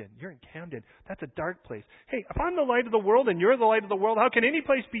Camden. You're in Camden. That's a dark place. Hey, if I'm the light of the world and you're the light of the world, how can any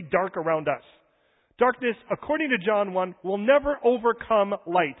place be dark around us? Darkness, according to John 1, will never overcome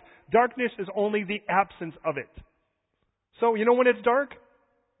light. Darkness is only the absence of it. So, you know when it's dark?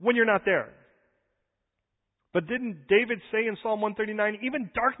 When you're not there. But didn't David say in Psalm 139, even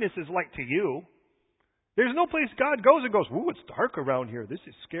darkness is light to you? There's no place God goes and goes, ooh, it's dark around here. This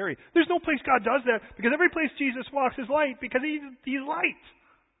is scary. There's no place God does that because every place Jesus walks is light because he's light.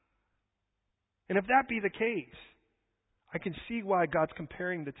 And if that be the case, I can see why God's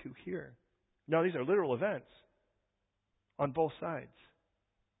comparing the two here. Now, these are literal events on both sides.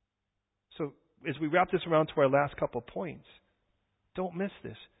 So as we wrap this around to our last couple points, don't miss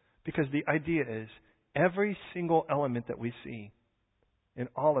this because the idea is every single element that we see in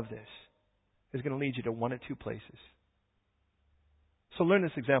all of this is going to lead you to one of two places. So learn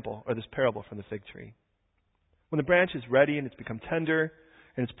this example or this parable from the fig tree. When the branch is ready and it's become tender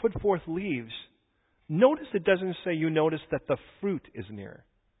and it's put forth leaves, notice it doesn't say you notice that the fruit is near,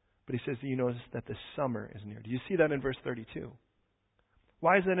 but he says that you notice that the summer is near. Do you see that in verse 32?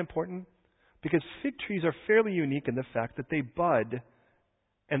 Why is that important? Because fig trees are fairly unique in the fact that they bud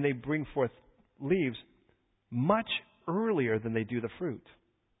and they bring forth leaves much earlier than they do the fruit.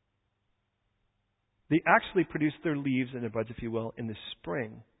 They actually produce their leaves and their buds, if you will, in the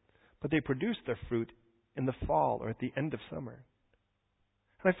spring, but they produce their fruit in the fall or at the end of summer.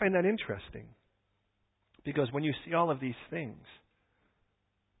 And I find that interesting because when you see all of these things,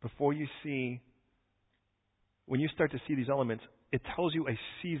 when you start to see these elements, it tells you a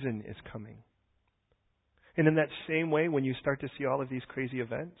season is coming. And in that same way, when you start to see all of these crazy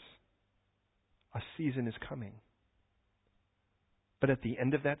events, a season is coming. But at the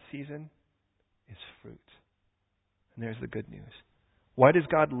end of that season is fruit. And there's the good news. Why does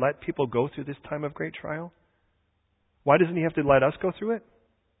God let people go through this time of great trial? Why doesn't He have to let us go through it?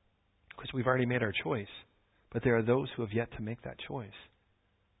 Because we've already made our choice. But there are those who have yet to make that choice.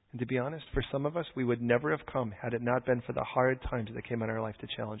 And to be honest, for some of us, we would never have come had it not been for the hard times that came in our life to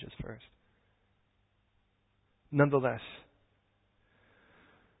challenge us first. Nonetheless,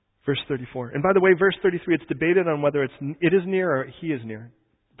 verse 34. And by the way, verse 33, it's debated on whether it is near or He is near.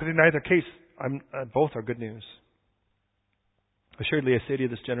 But in either case, both are good news. Assuredly, I say to you,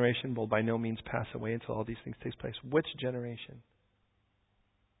 this generation will by no means pass away until all these things take place. Which generation?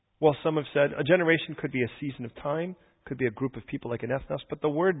 Well, some have said a generation could be a season of time, could be a group of people like an ethnos, but the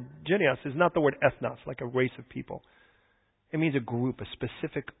word genios is not the word ethnos, like a race of people. It means a group, a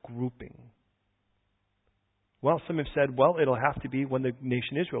specific grouping. Well, some have said, well, it'll have to be when the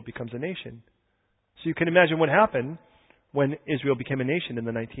nation Israel becomes a nation. So you can imagine what happened when Israel became a nation in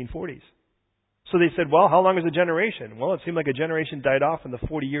the 1940s. So they said, well, how long is a generation? Well, it seemed like a generation died off in the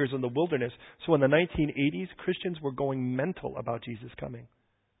 40 years in the wilderness. So in the 1980s, Christians were going mental about Jesus coming.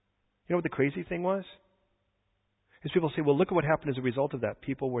 You know what the crazy thing was? Is people say, well, look at what happened as a result of that.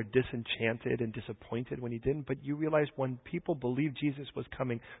 People were disenchanted and disappointed when He didn't. But you realize when people believed Jesus was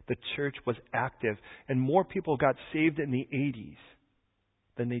coming, the church was active. And more people got saved in the 80s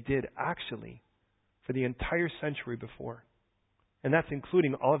than they did actually for the entire century before. And that's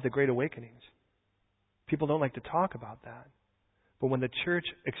including all of the Great Awakenings. People don't like to talk about that. But when the church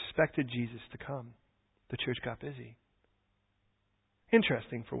expected Jesus to come, the church got busy.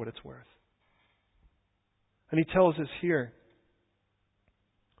 Interesting for what it's worth. And He tells us here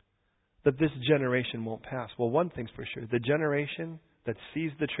that this generation won't pass. Well, one thing's for sure. The generation that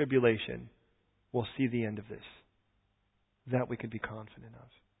sees the tribulation will see the end of this. That we can be confident of.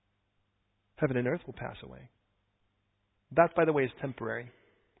 Heaven and earth will pass away. That, by the way, is temporary.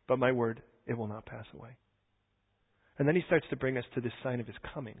 But my word, it will not pass away. And then He starts to bring us to this sign of His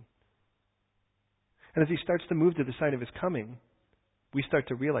coming. And as He starts to move to the sign of His coming, we start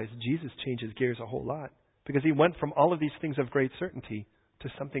to realize Jesus changes gears a whole lot. Because He went from all of these things of great certainty to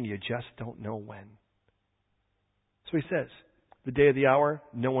something you just don't know when. So He says, the day of the hour,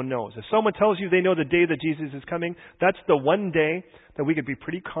 no one knows. If someone tells you they know the day that Jesus is coming, that's the one day that we could be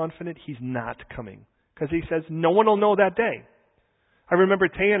pretty confident He's not coming. Because He says no one will know that day. I remember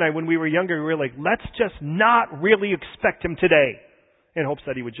Tay and I, when we were younger, we were like, let's just not really expect Him today in hopes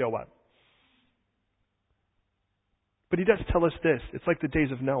that He would show up. But He does tell us this. It's like the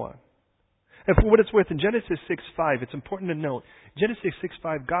days of Noah. And for what it's worth, in Genesis 6:5, it's important to note, Genesis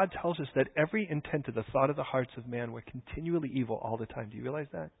 6:5, God tells us that every intent of the thought of the hearts of man were continually evil all the time. Do you realize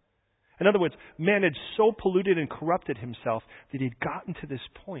that? In other words, man had so polluted and corrupted himself that he'd gotten to this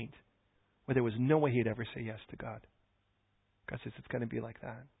point where there was no way he'd ever say yes to God. God says it's going to be like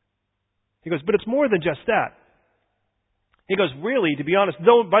that. He goes, but it's more than just that. He goes, really, to be honest,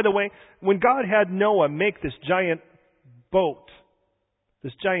 though, by the way, when God had Noah make this giant boat,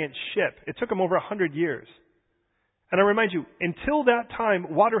 this giant ship, it took him over 100 years. And I remind you, until that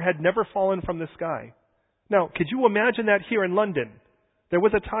time, water had never fallen from the sky. Now, could you imagine that here in London? There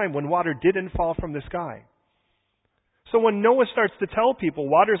was a time when water didn't fall from the sky. So when Noah starts to tell people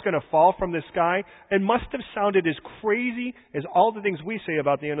water's going to fall from the sky, it must have sounded as crazy as all the things we say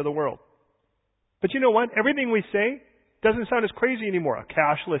about the end of the world. But you know what? Everything we say doesn't sound as crazy anymore. A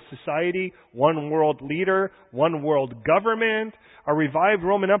cashless society, one world leader, one world government, a revived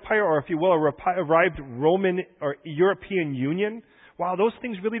Roman Empire, or if you will, a revived Roman or European Union. Wow, those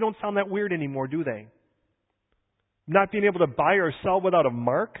things really don't sound that weird anymore, do they? Not being able to buy or sell without a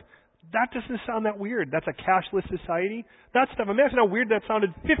mark, that doesn't sound that weird. That's a cashless society. That stuff, imagine how weird that sounded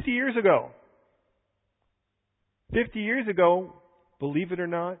 50 years ago. 50 years ago, believe it or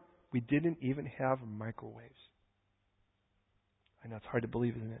not, we didn't even have microwaves. I know it's hard to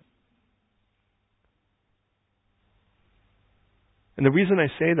believe, isn't it? And the reason I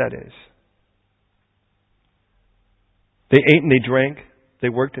say that is, they ate and they drank, they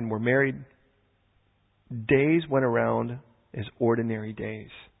worked and were married. Days went around as ordinary days.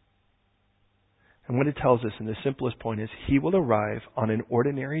 And what it tells us in the simplest point is, He will arrive on an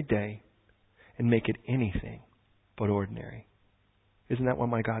ordinary day and make it anything but ordinary. Isn't that what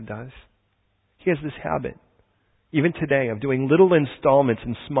my God does? He has this habit, even today, of doing little installments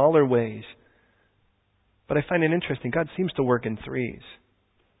in smaller ways. But I find it interesting. God seems to work in threes.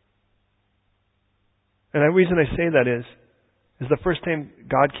 And the reason I say that is the first time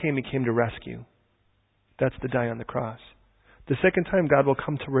God came, He came to rescue. That's to die on the cross. The second time, God will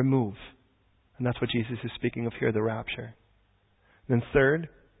come to remove. And that's what Jesus is speaking of here, the rapture. And then third,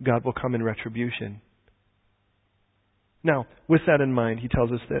 God will come in retribution. Now, with that in mind, He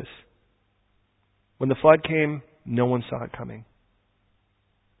tells us this. When the flood came, no one saw it coming.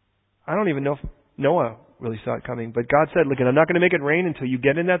 I don't even know if Noah really saw it coming. But God said, look, I'm not going to make it rain until you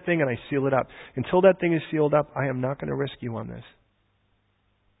get in that thing and I seal it up. Until that thing is sealed up, I am not going to risk you on this.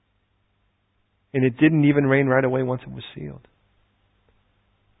 And it didn't even rain right away once it was sealed.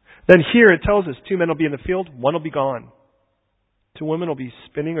 Then here it tells us 2 men will be in the field, one will be gone. 2 women will be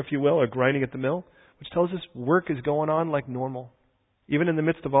spinning, if you will, or grinding at the mill, which tells us work is going on like normal, even in the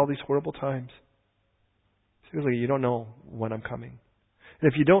midst of all these horrible times. Seriously, you don't know when I'm coming.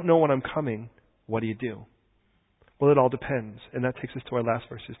 And if you don't know when I'm coming, what do? Well, it all depends. And that takes us to our last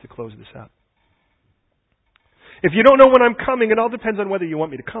verses to close this up. If you don't know when I'm coming, it all depends on whether you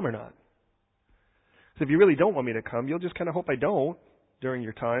want me to come or not. Because if you really don't want me to come, you'll just kind of hope I don't during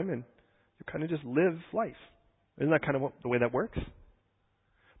your time, and you kind of just live life. Isn't that kind of the way that works?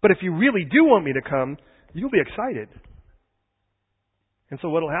 But if you really do want me to come, you'll be excited. And so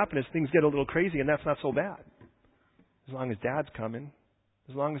what will happen is things get a little crazy, and that's not so bad. As long as Dad's coming,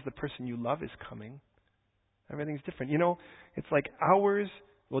 as long as the person you love is coming, everything's different. You know, it's like hours,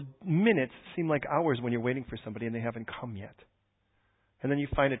 well, minutes seem like hours when you're waiting for somebody and they haven't come yet. And then you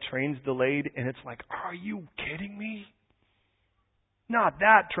find a train's delayed, and it's like, are you kidding me? Not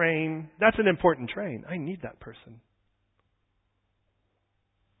that train. That's an important train. I need that person.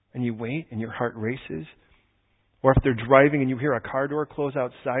 And you wait, and your heart races. Or if they're driving and you hear a car door close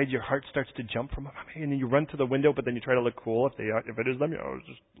outside, your heart starts to jump from, and then you run to the window, but then you try to look cool. If it is them, I was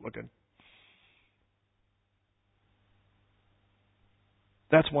just looking.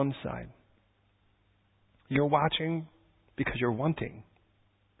 That's one side. You're watching because you're wanting.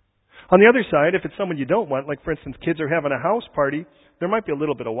 On the other side, if it's someone you don't want, like for instance, kids are having a house party, there might be a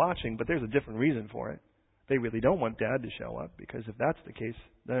little bit of watching, but there's a different reason for it. They really don't want Dad to show up, because if that's the case,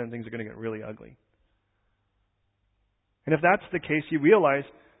 then things are going to get really ugly. And if that's the case, you realize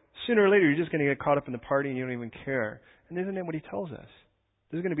sooner or later you're just going to get caught up in the party and you don't even care. And isn't that what He tells us?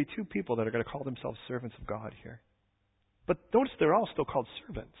 There's going to be 2 people that are going to call themselves servants of God here. But notice they're all still called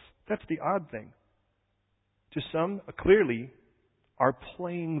servants. That's the odd thing. To some, clearly, are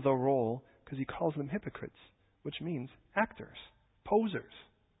playing the role, because He calls them hypocrites, which means actors, posers.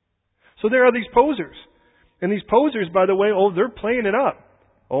 So there are these posers. And these posers, by the way, they're playing it up.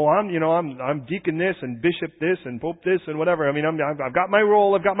 I'm deacon this and bishop this and pope this and whatever. I mean, I've got my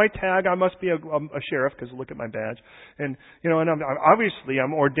role, I've got my tag. I must be a sheriff, because look at my badge. And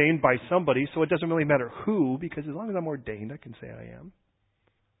I'm ordained by somebody, so it doesn't really matter who, because as long as I'm ordained, I can say I am.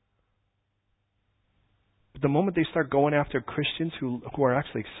 But the moment they start going after Christians who are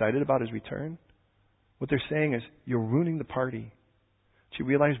actually excited about His return, what they're saying is, you're ruining the party. Do you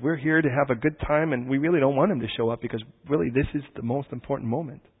realize we're here to have a good time and we really don't want Him to show up because really this is the most important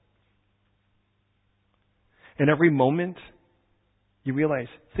moment. In every moment, you realize,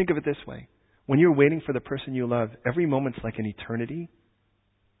 think of it this way. When you're waiting for the person you love, every moment's like an eternity.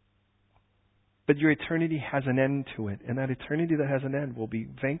 But your eternity has an end to it. And that eternity that has an end will be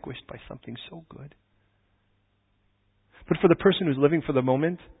vanquished by something so good. But for the person who's living for the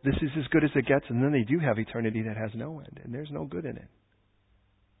moment, this is as good as it gets. And then they do have eternity that has no end. And there's no good in it.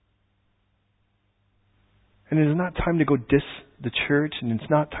 And it is not time to go diss the church. And it's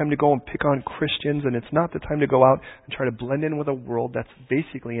not time to go and pick on Christians. And it's not the time to go out and try to blend in with a world that's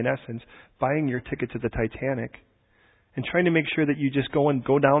basically, in essence, buying your ticket to the Titanic. And trying to make sure that you just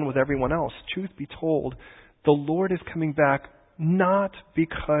go down with everyone else. Truth be told, the Lord is coming back not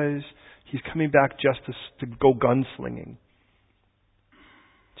because He's coming back just to go gunslinging.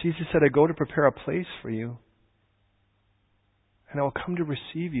 Jesus said, I go to prepare a place for you. And I will come to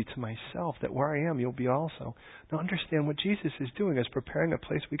receive you to myself, that where I am, you'll be also. Now understand what Jesus is doing is preparing a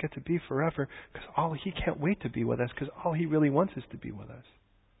place we get to be forever, because He can't wait to be with us, because all He really wants is to be with us.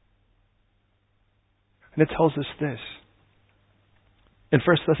 And it tells us this. In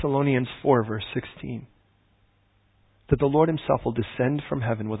 1 Thessalonians 4, verse 16. That the Lord Himself will descend from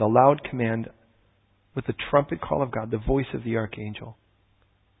heaven with a loud command, with the trumpet call of God, the voice of the archangel.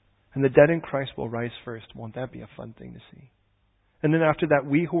 And the dead in Christ will rise first. Won't that be a fun thing to see? And then after that,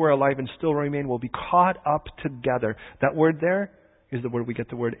 we who are alive and still remain will be caught up together. That word there is the word we get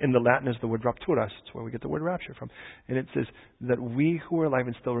the word, in the Latin is the word rapturas. It's where we get the word rapture from. And it says that we who are alive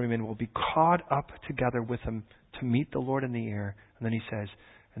and still remain will be caught up together with Him to meet the Lord in the air. And then He says,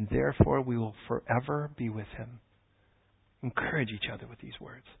 and therefore we will forever be with Him. Encourage each other with these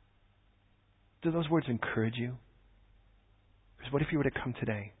words. Do those words encourage you? Because what if He were to come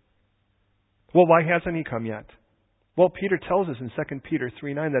today? Well, why hasn't He come yet? Well, Peter tells us in 2 Peter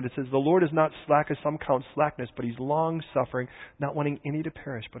 3:9 that it says, the Lord is not slack as some count slackness, but He's long-suffering, not wanting any to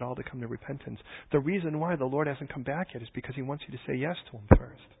perish, but all to come to repentance. The reason why the Lord hasn't come back yet is because He wants you to say yes to Him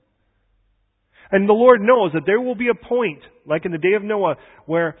first. And the Lord knows that there will be a point, like in the day of Noah,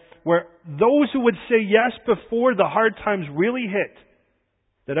 where those who would say yes before the hard times really hit,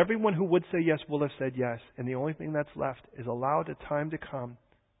 that everyone who would say yes will have said yes. And the only thing that's left is allow the time to come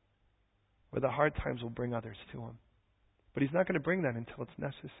where the hard times will bring others to Him. But He's not going to bring that until it's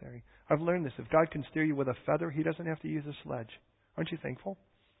necessary. I've learned this. If God can steer you with a feather, He doesn't have to use a sledge. Aren't you thankful?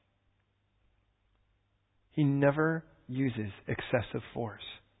 He never uses excessive force.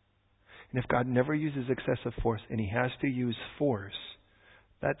 And if God never uses excessive force and He has to use force,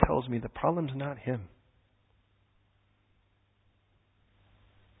 that tells me the problem's not Him.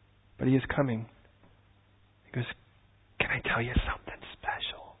 But He is coming. He goes, can I tell you something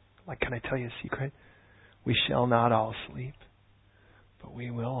special? Like, can I tell you a secret? We shall not all sleep, but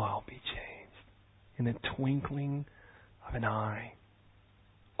we will all be changed in the twinkling of an eye.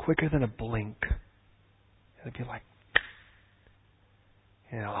 Quicker than a blink. It'll be like,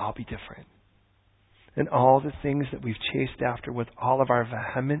 and it'll all be different. And all the things that we've chased after with all of our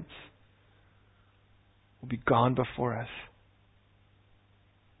vehemence will be gone before us.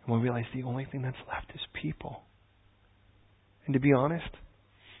 And we'll realize the only thing that's left is people. And to be honest,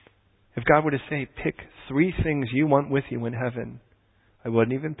 if God were to say, pick 3 things you want with you in heaven, I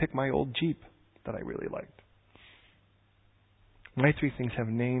wouldn't even pick my old Jeep that I really liked. My 3 things have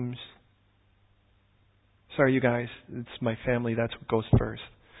names. Sorry, you guys, it's my family, that's what goes first.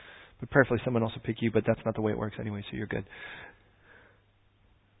 But prayerfully someone else will pick you, but that's not the way it works anyway, so you're good.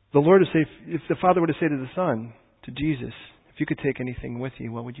 The Lord would say, if the Father were to say to the Son, to Jesus, if you could take anything with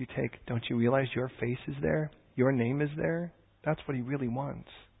you, what would you take? Don't you realize your face is there? Your name is there? That's what He really wants.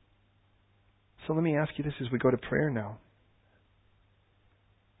 So let me ask you this as we go to prayer now.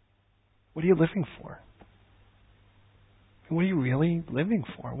 What are you living for? What are you really living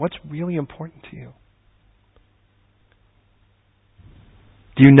for? What's really important to you?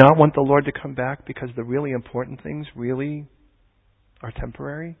 Do you not want the Lord to come back because the really important things really are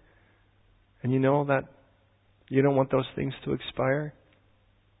temporary? And you know that you don't want those things to expire?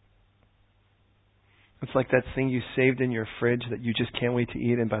 It's like that thing you saved in your fridge that you just can't wait to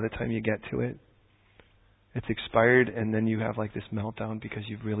eat, and by the time you get to it, it's expired, and then you have like this meltdown because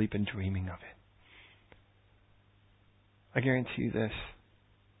you've really been dreaming of it. I guarantee you this.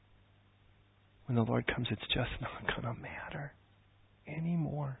 When the Lord comes, it's just not going to matter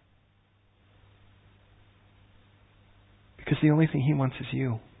anymore. Because the only thing He wants is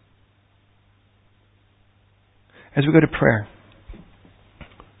you. As we go to prayer,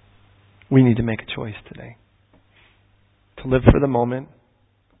 we need to make a choice today. To live for the moment,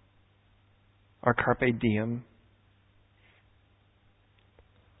 our carpe diem,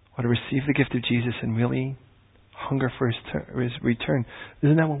 Or to receive the gift of Jesus and really hunger for His return.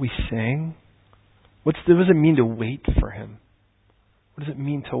 Isn't that what we sang? What does it mean to wait for Him? What does it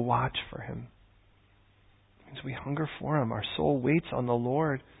mean to watch for Him? It means we hunger for Him. Our soul waits on the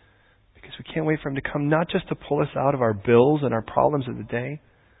Lord because we can't wait for Him to come, not just to pull us out of our bills and our problems of the day,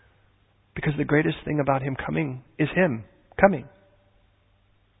 because the greatest thing about Him coming is Him coming.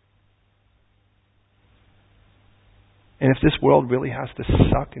 And if this world really has to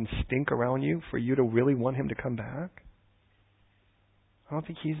suck and stink around you for you to really want Him to come back, I don't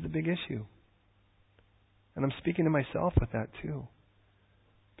think He's the big issue. And I'm speaking to myself with that too.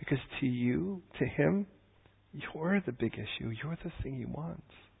 Because to you, to Him, you're the big issue. You're the thing He wants.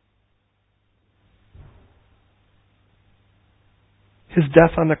 His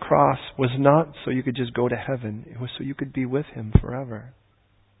death on the cross was not so you could just go to heaven. It was so you could be with Him forever.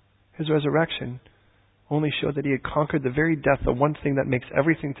 His resurrection only showed that He had conquered the very death, the one thing that makes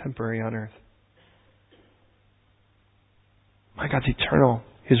everything temporary on earth. My God's eternal.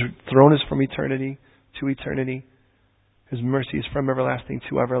 His throne is from eternity to eternity. His mercy is from everlasting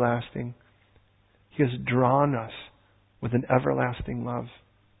to everlasting. He has drawn us with an everlasting love.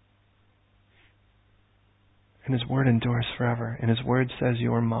 And His Word endures forever. And His Word says,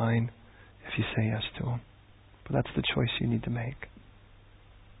 "You are mine," if you say yes to Him. But that's the choice you need to make.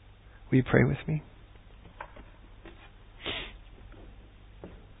 Will you pray with me?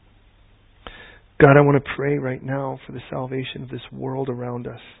 God, I want to pray right now for the salvation of this world around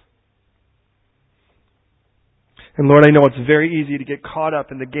us. And Lord, I know it's very easy to get caught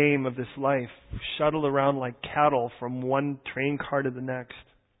up in the game of this life, shuttled around like cattle from one train car to the next.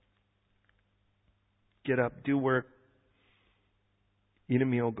 Get up, do work, eat a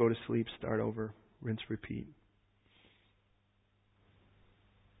meal, go to sleep, start over, rinse, repeat.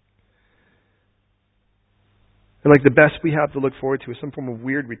 And like the best we have to look forward to is some form of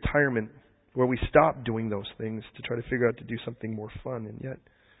weird retirement where we stop doing those things to try to figure out to do something more fun. And yet,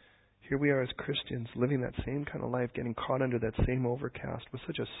 here we are as Christians living that same kind of life, getting caught under that same overcast with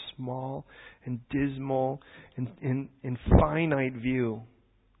such a small and dismal and finite view.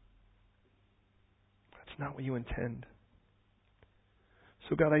 That's not what you intend.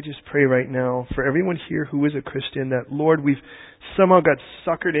 So God, I just pray right now for everyone here who is a Christian that, Lord, we've somehow got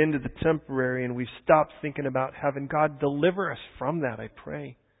suckered into the temporary and we've stopped thinking about heaven. God, deliver us from that, I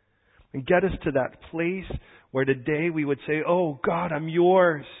pray. And get us to that place where today we would say, "Oh God, I'm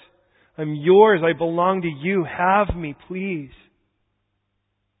yours. I'm yours. I belong to you. Have me, please."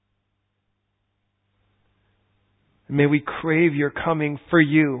 And may we crave your coming for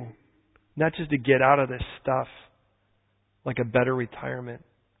you, not just to get out of this stuff like a better retirement,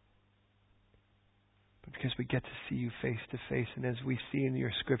 but because we get to see you face to face. And as we see in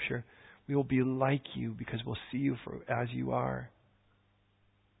your scripture, we will be like you because we'll see you for as you are.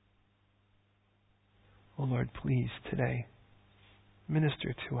 Oh Lord, please today,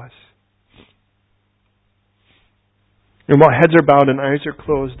 minister to us. And while heads are bowed and eyes are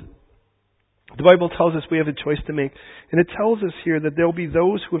closed, the Bible tells us we have a choice to make. And it tells us here that there will be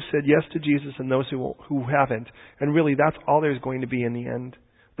those who have said yes to Jesus and those who haven't. And really, that's all there's going to be in the end.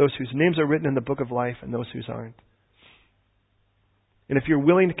 Those whose names are written in the book of life and those whose aren't. And if you're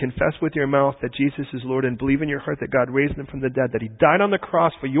willing to confess with your mouth that Jesus is Lord and believe in your heart that God raised Him from the dead, that He died on the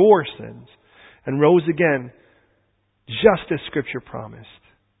cross for your sins and rose again, just as Scripture promised,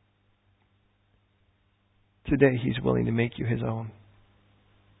 today He's willing to make you His own.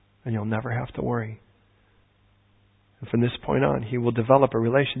 And you'll never have to worry. And from this point on, He will develop a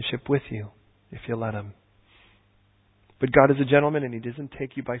relationship with you if you let Him. But God is a gentleman and He doesn't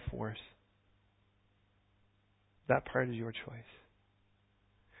take you by force. That part is your choice.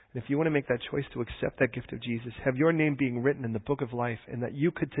 And if you want to make that choice to accept that gift of Jesus, have your name being written in the book of life, and that you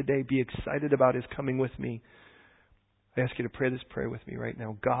could today be excited about His coming with me, I ask you to pray this prayer with me right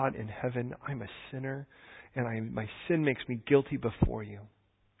now. God in heaven, I'm a sinner, and my sin makes me guilty before you.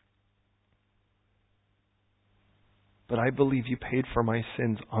 But I believe you paid for my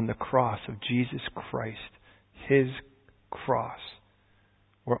sins on the cross of Jesus Christ, His cross,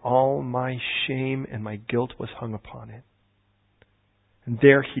 where all my shame and my guilt was hung upon it. And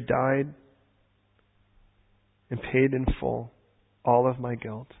there He died and paid in full all of my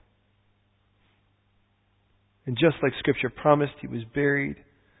guilt. And just like Scripture promised, He was buried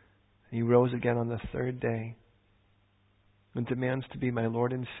and He rose again on the third day and demands to be my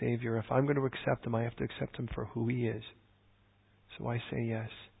Lord and Savior. If I'm going to accept Him, I have to accept Him for who He is. So I say yes.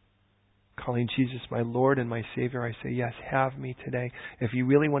 Calling Jesus my Lord and my Savior, I say yes, have me today. If you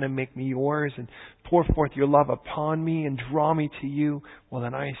really want to make me yours and pour forth your love upon me and draw me to you, well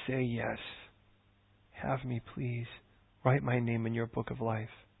then I say yes. Have me, please. Write my name in your book of life.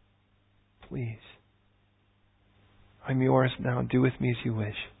 please. I'm yours now. Do with me as you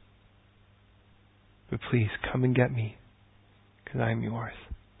wish. But please come and get me, because I am yours.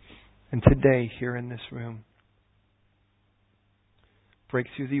 And today, here in this room, break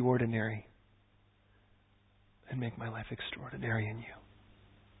through the ordinary and make my life extraordinary in you.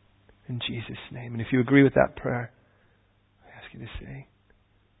 In Jesus' name. And if you agree with that prayer, I ask you to say,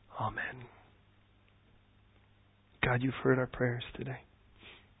 Amen. God, you've heard our prayers today.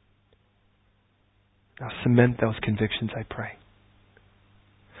 Now cement those convictions, I pray.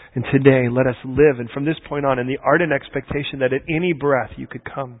 And today, let us live, and from this point on, in the ardent expectation that at any breath you could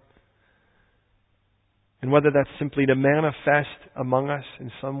come. And whether that's simply to manifest among us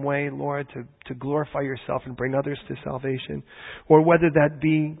in some way, Lord, to glorify yourself and bring others to salvation, or whether that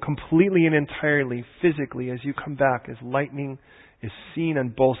be completely and entirely, physically, as you come back, as lightning is seen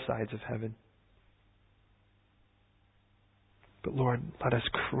on both sides of heaven. But Lord, let us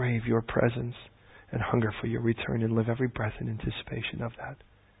crave your presence and hunger for your return and live every breath in anticipation of that.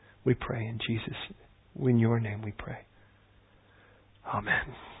 We pray in Jesus, in your name we pray.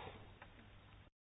 Amen.